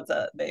one of the ones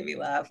that made me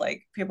laugh.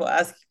 Like, people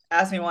ask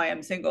me why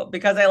I'm single,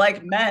 because I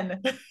like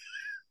men.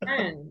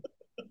 Men.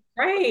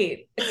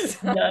 Right. Yes.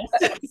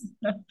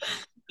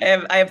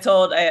 I have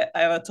told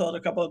a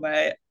couple of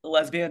my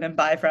lesbian and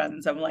bi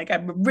friends, I'm like,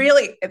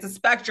 it's a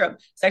spectrum.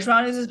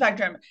 Sexuality is a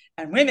spectrum,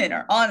 and women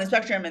are on the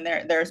spectrum, and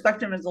their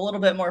spectrum is a little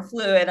bit more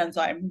fluid. And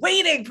so I'm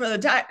waiting for the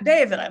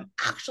day that I'm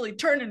actually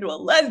turned into a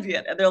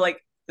lesbian. And they're like,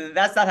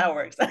 that's not how it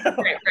works.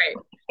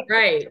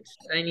 Right.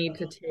 I need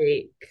to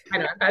I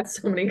know I've had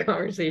so many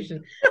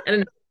conversations,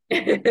 and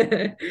because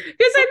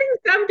I think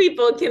some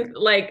people can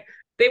like,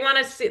 they want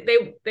to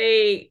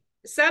see,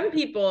 some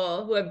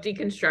people who have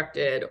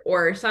deconstructed,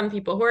 or some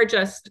people who are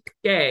just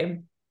gay.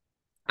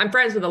 I'm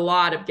friends with a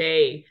lot of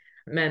gay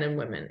men and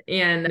women,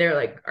 and they're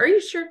like, "Are you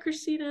sure,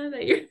 Kristina,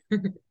 that you're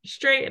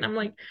straight?" And I'm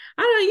like,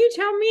 "I don't know, you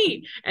tell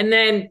me." And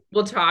then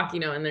we'll talk,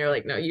 and they're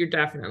like, "No, you're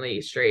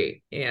definitely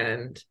straight."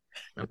 And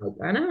I'm like,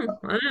 I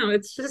know.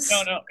 It's just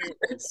no.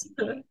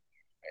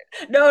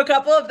 No, a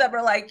couple of them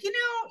are like,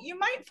 you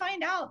might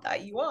find out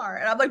that you are.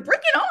 And I'm like, bring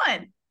it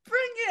on.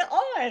 Bring it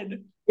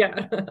on. Yeah.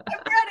 I'm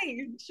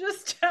ready.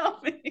 Just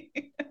tell me.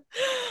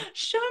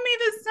 Show me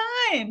the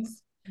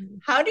signs.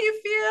 How do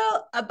you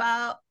feel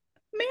about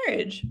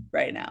marriage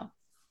right now?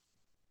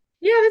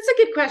 Yeah, that's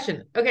a good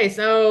question. Okay,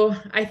 so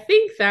I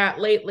think that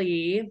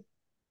lately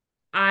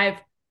I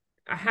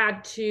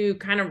had to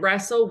kind of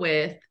wrestle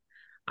with,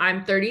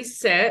 I'm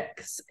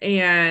 36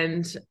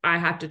 and I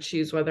have to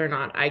choose whether or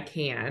not I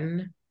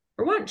can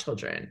or want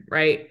children,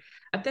 right?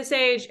 At this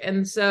age.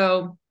 And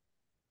so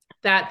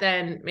that's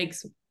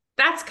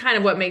kind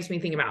of what makes me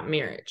think about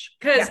marriage.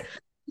 Because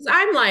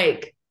I'm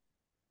like,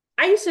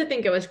 I used to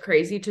think it was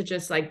crazy to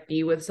just like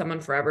be with someone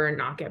forever and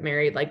not get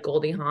married, like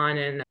Goldie Hawn,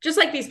 and just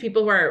like these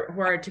people who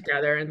are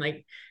together, and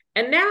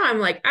now I'm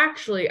like,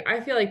 actually,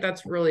 I feel like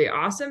that's really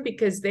awesome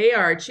because they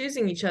are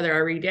choosing each other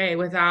every day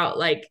without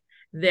like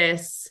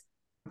this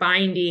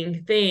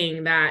binding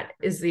thing that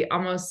is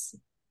almost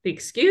the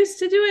excuse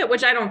to do it,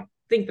 which I don't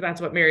think that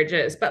that's what marriage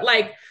is, but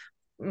like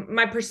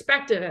my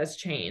perspective has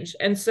changed.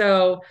 And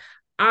so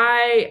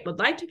I would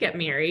like to get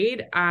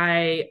married.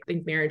 I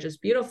think marriage is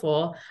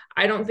beautiful.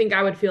 I don't think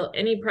I would feel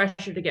any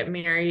pressure to get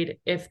married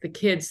if the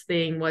kids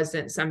thing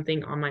wasn't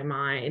something on my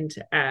mind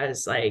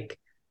as like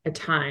a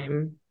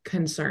time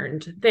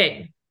concerned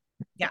thing.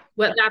 Yeah.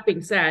 With that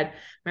being said,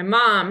 my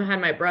mom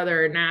had my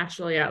brother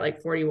naturally at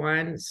like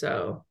 41.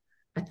 So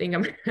I think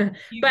I'm,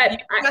 but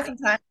you got some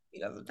time.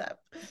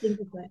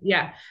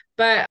 Yeah.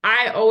 But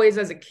I always,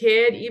 as a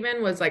kid,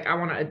 even was like, I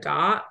want to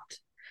adopt.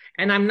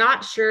 And I'm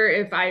not sure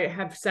if I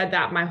have said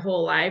that my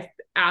whole life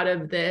out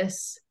of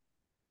this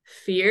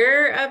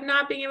fear of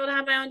not being able to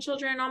have my own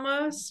children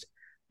almost,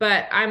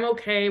 but I'm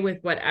okay with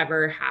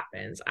whatever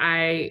happens.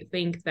 I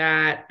think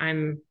that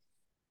I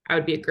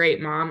would be a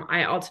great mom.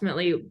 I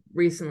ultimately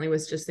recently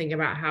was just thinking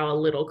about how a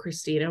little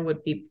Kristina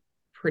would be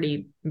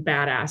pretty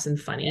badass and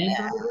funny.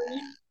 Yeah.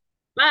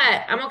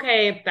 But I'm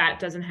okay if that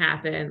doesn't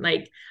happen.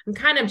 Like, I'm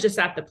kind of just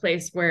at the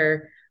place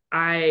where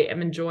I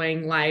am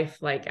enjoying life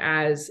like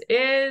as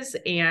is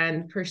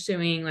and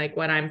pursuing like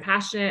what I'm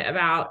passionate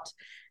about,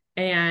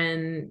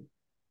 and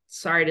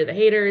sorry to the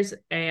haters,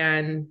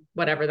 and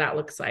whatever that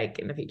looks like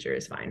in the future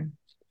is fine.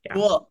 Yeah.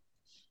 Cool.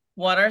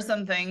 What are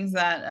some things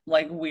that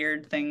like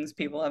weird things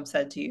people have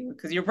said to you?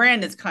 Because your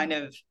brand is kind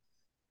of,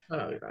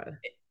 oh God,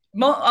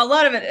 a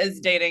lot of it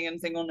is dating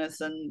and singleness,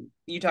 and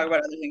you talk about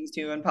other things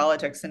too, and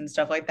politics and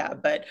stuff like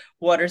that. But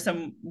what are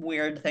some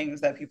weird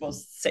things that people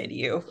say to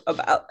you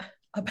about?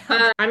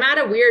 I'm at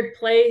a weird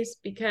place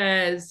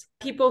because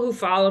people who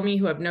follow me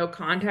who have no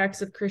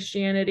context of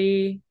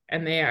Christianity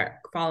and they are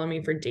follow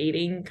me for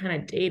dating, kind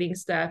of dating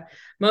stuff.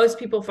 Most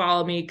people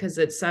follow me because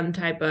it's some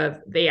type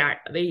of, they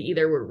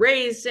either were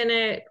raised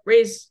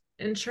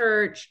in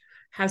church,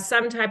 have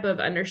some type of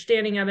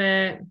understanding of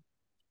it,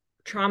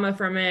 trauma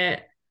from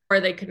it, or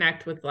they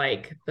connect with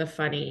like the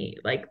funny,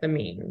 like the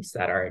memes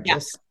that are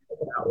just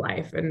about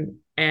life.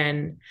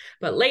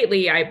 But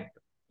lately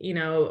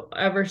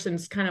ever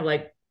since kind of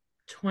like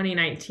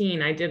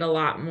 2019, I did a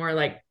lot more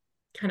like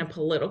kind of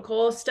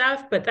political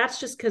stuff, but that's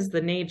just because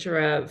the nature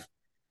of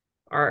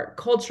our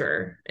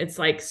culture, it's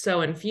like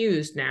so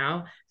infused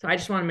now. So I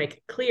just want to make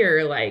it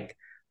clear, like,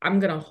 I'm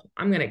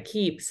gonna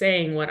keep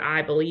saying what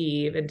I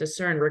believe and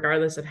discern,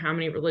 regardless of how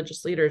many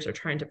religious leaders are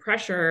trying to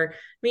pressure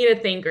me to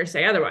think or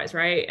say otherwise,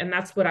 right? And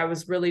that's what I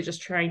was really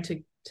just trying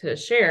to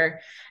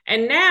share.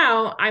 And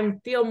now I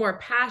feel more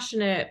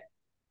passionate.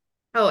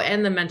 Oh,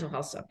 and the mental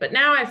health stuff. But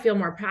now I feel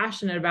more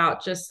passionate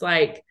about just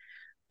like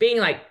being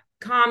like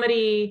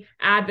comedy,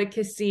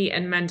 advocacy,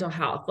 and mental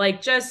health.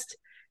 Like just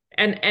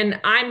and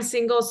I'm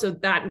single, so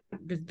that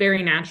is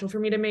very natural for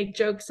me to make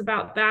jokes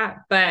about that.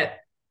 But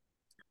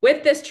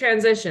with this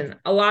transition,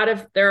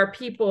 there are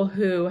people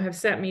who have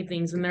sent me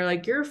things and they're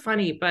like, you're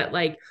funny, but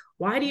like,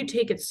 why do you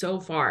take it so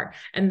far?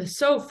 And the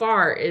so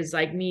far is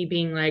like me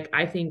being like,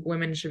 I think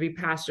women should be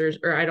pastors,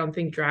 or I don't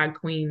think drag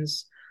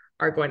queens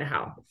are going to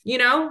hell,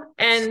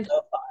 and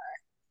so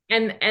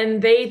and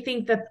they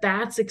think that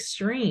that's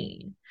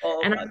extreme.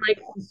 And I'm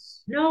like,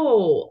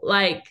 no,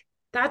 like,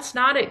 that's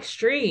not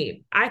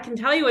extreme. I can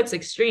tell you it's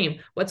extreme.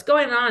 What's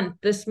going on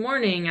this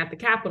morning at the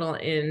Capitol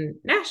in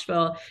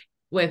Nashville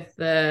with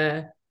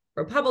the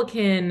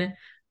Republican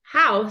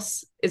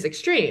House is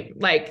extreme.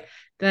 Like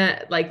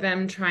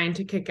them trying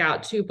to kick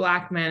out 2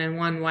 Black men and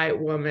 1 white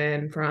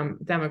woman from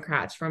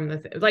Democrats from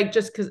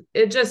just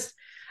because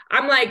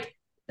I'm like,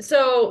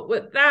 so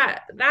with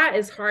that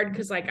is hard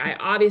because like I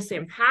obviously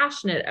am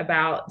passionate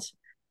about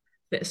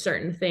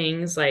certain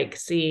things, like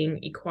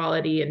seeing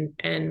equality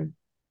and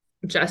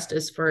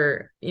justice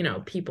for,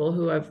 people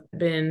who have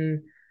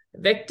been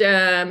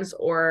victims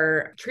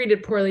or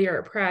treated poorly or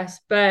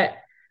oppressed. But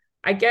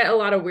I get a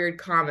lot of weird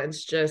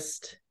comments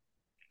just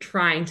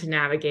trying to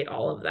navigate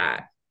all of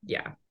that.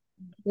 Yeah.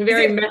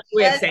 Very messy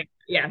way of saying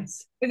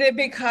yes. Is it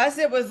because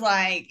it was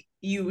like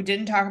you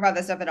didn't talk about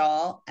this stuff at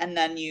all, and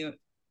then you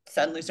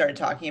suddenly started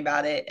talking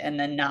about it, and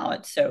then now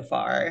it's so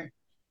far,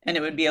 and it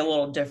would be a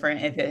little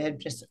different if it had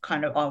just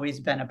kind of always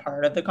been a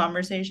part of the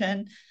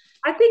conversation?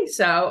 I think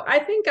so. I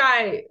think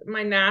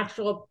my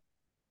natural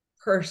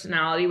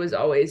personality was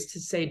always to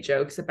say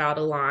jokes about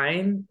a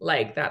line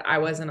like that I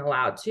wasn't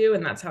allowed to,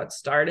 and that's how it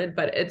started.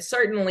 But it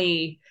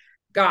certainly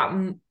got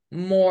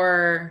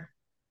more.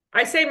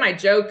 I say my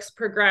jokes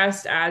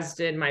progressed, as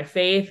did my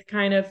faith,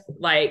 kind of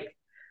like.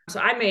 So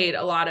I made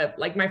a lot of,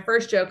 like, my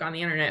first joke on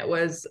the internet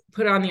was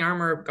put on the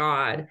armor of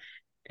God,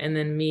 and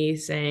then me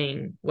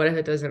saying, "What if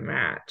it doesn't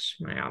match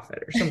my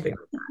outfit?" or something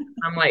like that.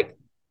 I'm like,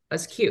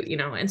 that's cute,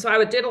 And so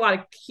I did a lot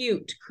of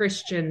cute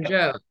Christian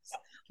jokes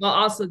while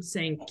also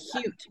saying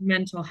cute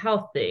mental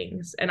health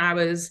things. And I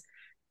was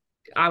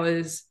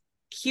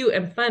cute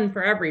and fun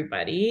for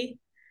everybody.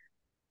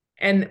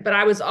 But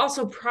I was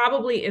also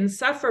probably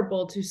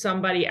insufferable to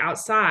somebody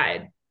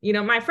outside.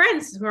 My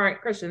friends who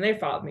aren't Christian, they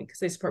followed me because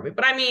they support me.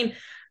 But I mean,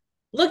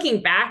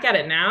 looking back at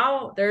it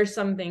now, there's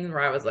some things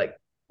where I was like,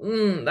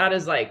 that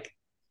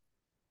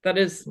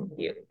is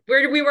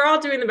we were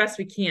all doing the best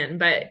we can,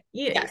 but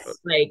yes.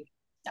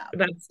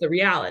 That's the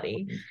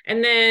reality.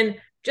 And then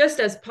just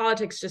as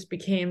politics just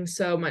became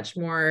so much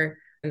more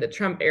in the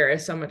Trump era,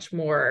 so much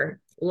more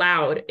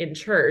loud in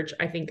church,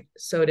 I think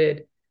so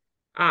did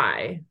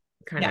I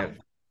kind of.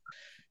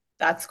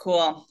 That's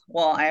cool.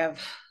 Well,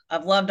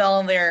 I've loved all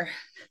of I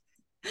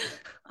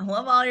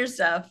love all your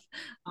stuff.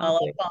 I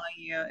love following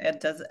you.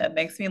 It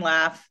makes me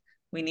laugh.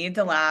 We need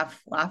to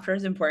laugh. Laughter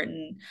is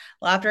important.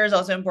 Laughter is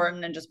also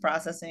important in just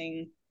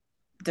processing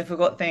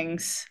difficult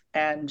things.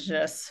 And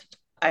just,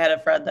 I had a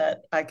friend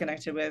that I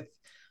connected with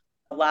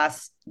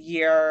last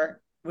year.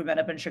 We met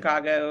up in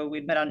Chicago.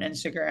 We'd met on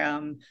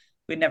Instagram.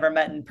 We'd never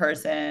met in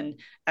person.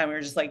 And we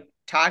were just like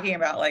talking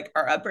about like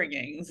our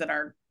upbringings and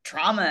our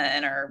trauma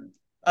and our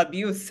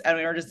abuse. And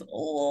we were just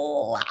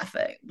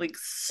laughing like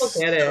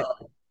so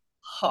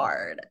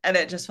hard. And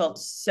it just felt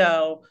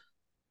so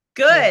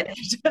good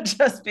to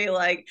just be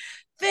like,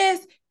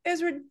 this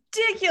is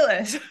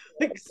ridiculous.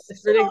 Like,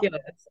 it's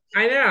ridiculous.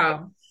 I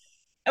know.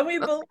 And we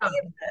believe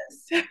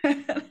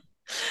this.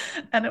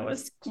 And it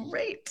was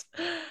great.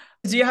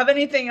 Do you have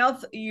anything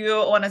else you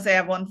want to say? I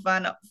have one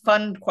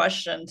fun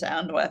question to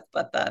end with,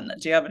 but then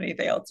do you have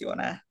anything else you want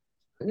to?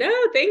 No,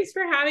 thanks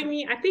for having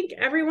me. I think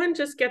everyone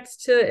just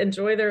gets to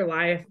enjoy their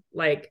life.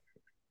 Like,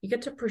 you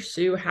get to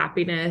pursue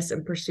happiness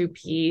and pursue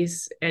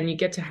peace, and you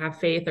get to have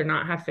faith or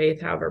not have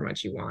faith, however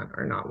much you want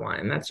or not want.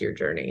 And that's your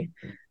journey.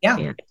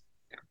 Yeah.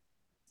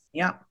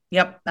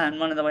 Yep. And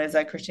one of the ways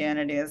that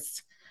Christianity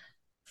has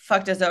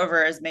fucked us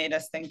over has made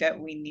us think that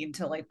we need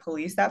to like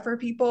police that for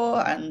people,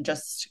 and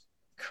just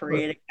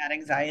creating that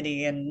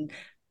anxiety. And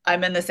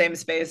I'm in the same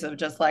space of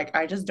just like,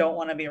 I just don't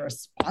want to be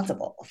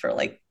responsible for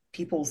like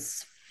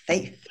people's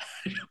faith.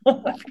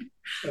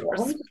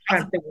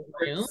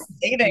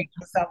 Saving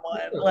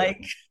someone,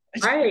 like,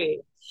 right.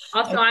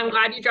 Also, I'm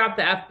glad you dropped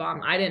the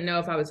F-bomb. I didn't know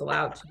if I was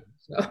allowed to.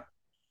 So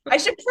I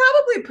should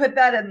probably put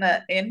that in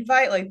the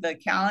invite, like the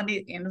calendar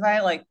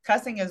invite, like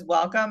cussing is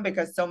welcome,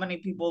 because so many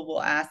people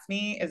will ask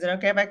me, is it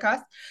okay if I cuss?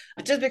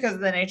 Just because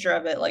of the nature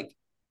of it, like,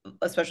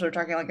 especially we're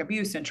talking like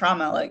abuse and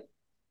trauma, like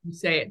you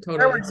say it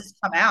totally. Words just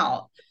come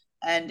out,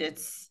 and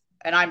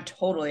I'm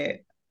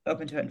totally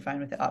open to it and fine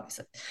with it,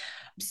 obviously.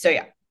 So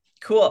yeah,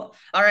 cool.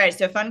 All right.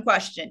 So fun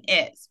question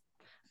is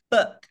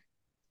book,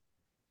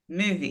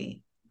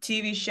 movie,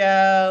 TV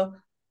show,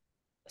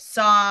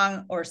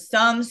 song, or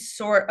some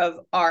sort of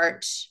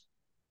art,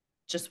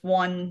 just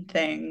one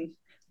thing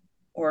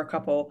or a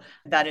couple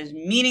that is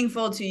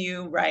meaningful to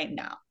you right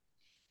now.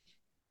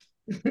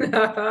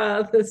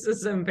 This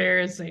is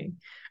embarrassing.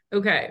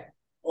 Okay.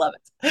 Love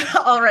it.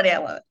 Already I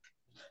love it.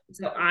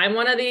 So I'm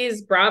one of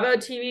these Bravo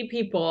TV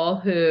people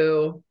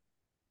who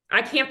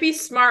I can't be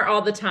smart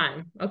all the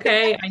time.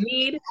 Okay. I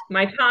need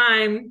my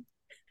time.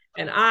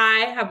 And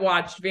I have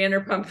watched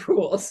Vanderpump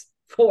Rules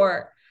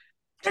for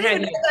 10 years. I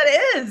don't even know what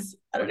that is.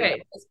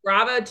 Okay. This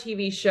Bravo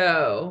TV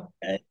show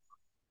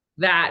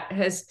that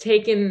has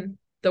taken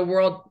the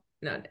world,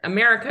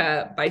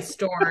 America by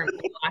storm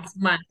last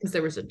month, because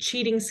there was a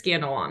cheating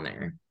scandal on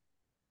there.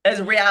 It's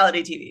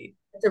reality TV.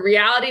 It's a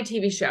reality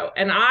TV show.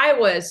 And I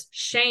was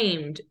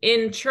shamed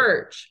in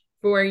church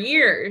for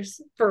years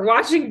for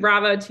watching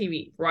Bravo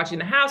TV, for watching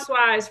The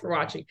Housewives,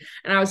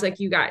 and I was like,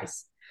 you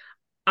guys,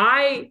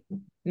 I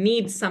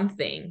need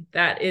something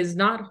that is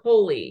not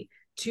holy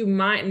to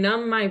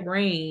numb my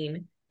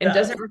brain and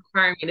doesn't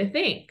require me to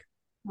think.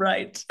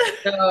 Right.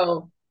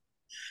 So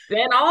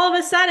then all of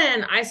a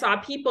sudden, I saw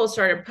people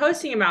started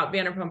posting about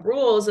Vanderpump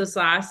Rules this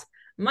last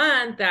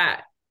month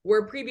that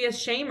were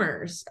previous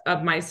shamers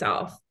of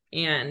myself.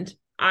 And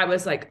I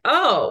was like,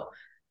 oh,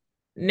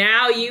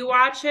 now you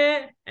watch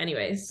it?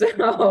 Anyway, so.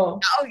 Now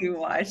you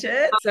watch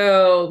it.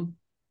 So.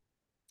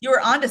 You were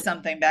onto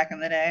something back in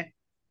the day.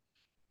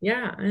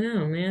 Yeah, I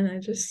know,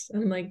 man.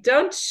 I'm like,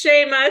 don't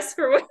shame us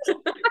for what.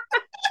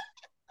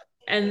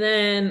 And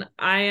then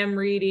I'm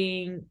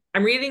reading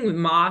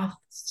Moth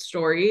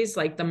stories,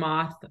 like the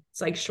Moth.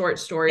 It's like short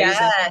stories.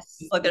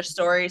 Yes, like their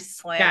stories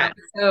slam. Yeah.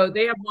 So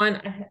they have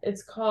one.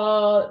 It's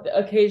called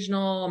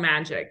Occasional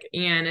Magic,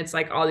 and it's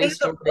like all these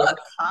stories. Book,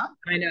 huh?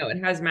 I know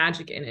it has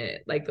magic in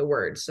it, like the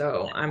word.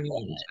 So I'm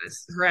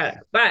just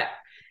heretic, but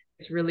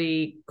it's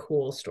really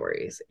cool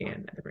stories,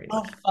 and I've been reading.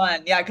 Oh,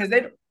 fun! Yeah, because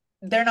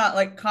they're not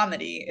like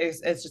comedy.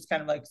 It's just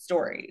kind of like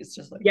stories,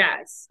 just like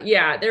yes,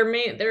 yeah. They're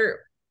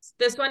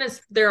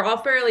all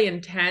fairly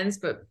intense,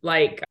 but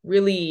like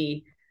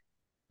really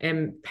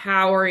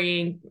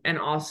empowering and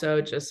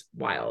also just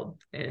wild.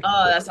 And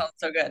oh, that sounds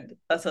so good.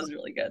 That sounds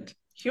really good.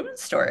 Human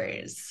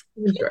stories.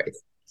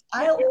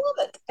 I love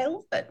it. I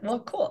love it.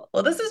 Well, cool.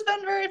 Well, this has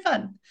been very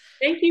fun.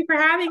 Thank you for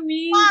having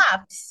me.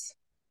 Laughs.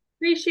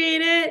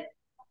 Appreciate it.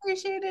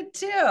 Appreciate it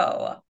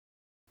too.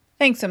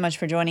 Thanks so much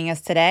for joining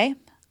us today.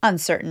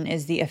 Uncertain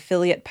is the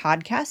affiliate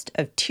podcast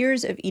of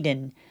Tears of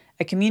Eden,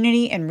 a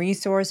community and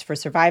resource for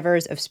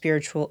survivors of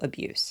spiritual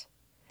abuse.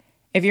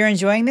 If you're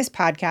enjoying this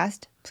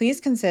podcast, please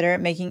consider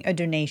making a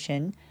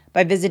donation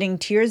by visiting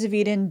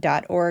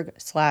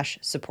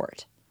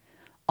tearsofeden.org/support.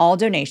 All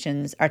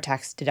donations are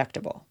tax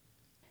deductible.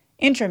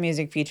 Intro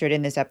music featured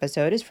in this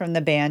episode is from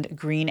the band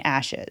Green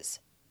Ashes.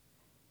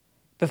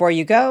 Before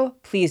you go,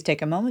 please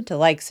take a moment to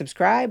like,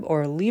 subscribe,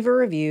 or leave a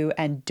review,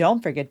 and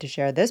don't forget to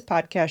share this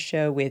podcast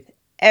show with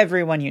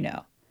everyone you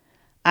know.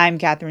 I'm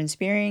Catherine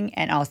Spearing,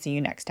 and I'll see you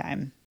next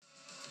time.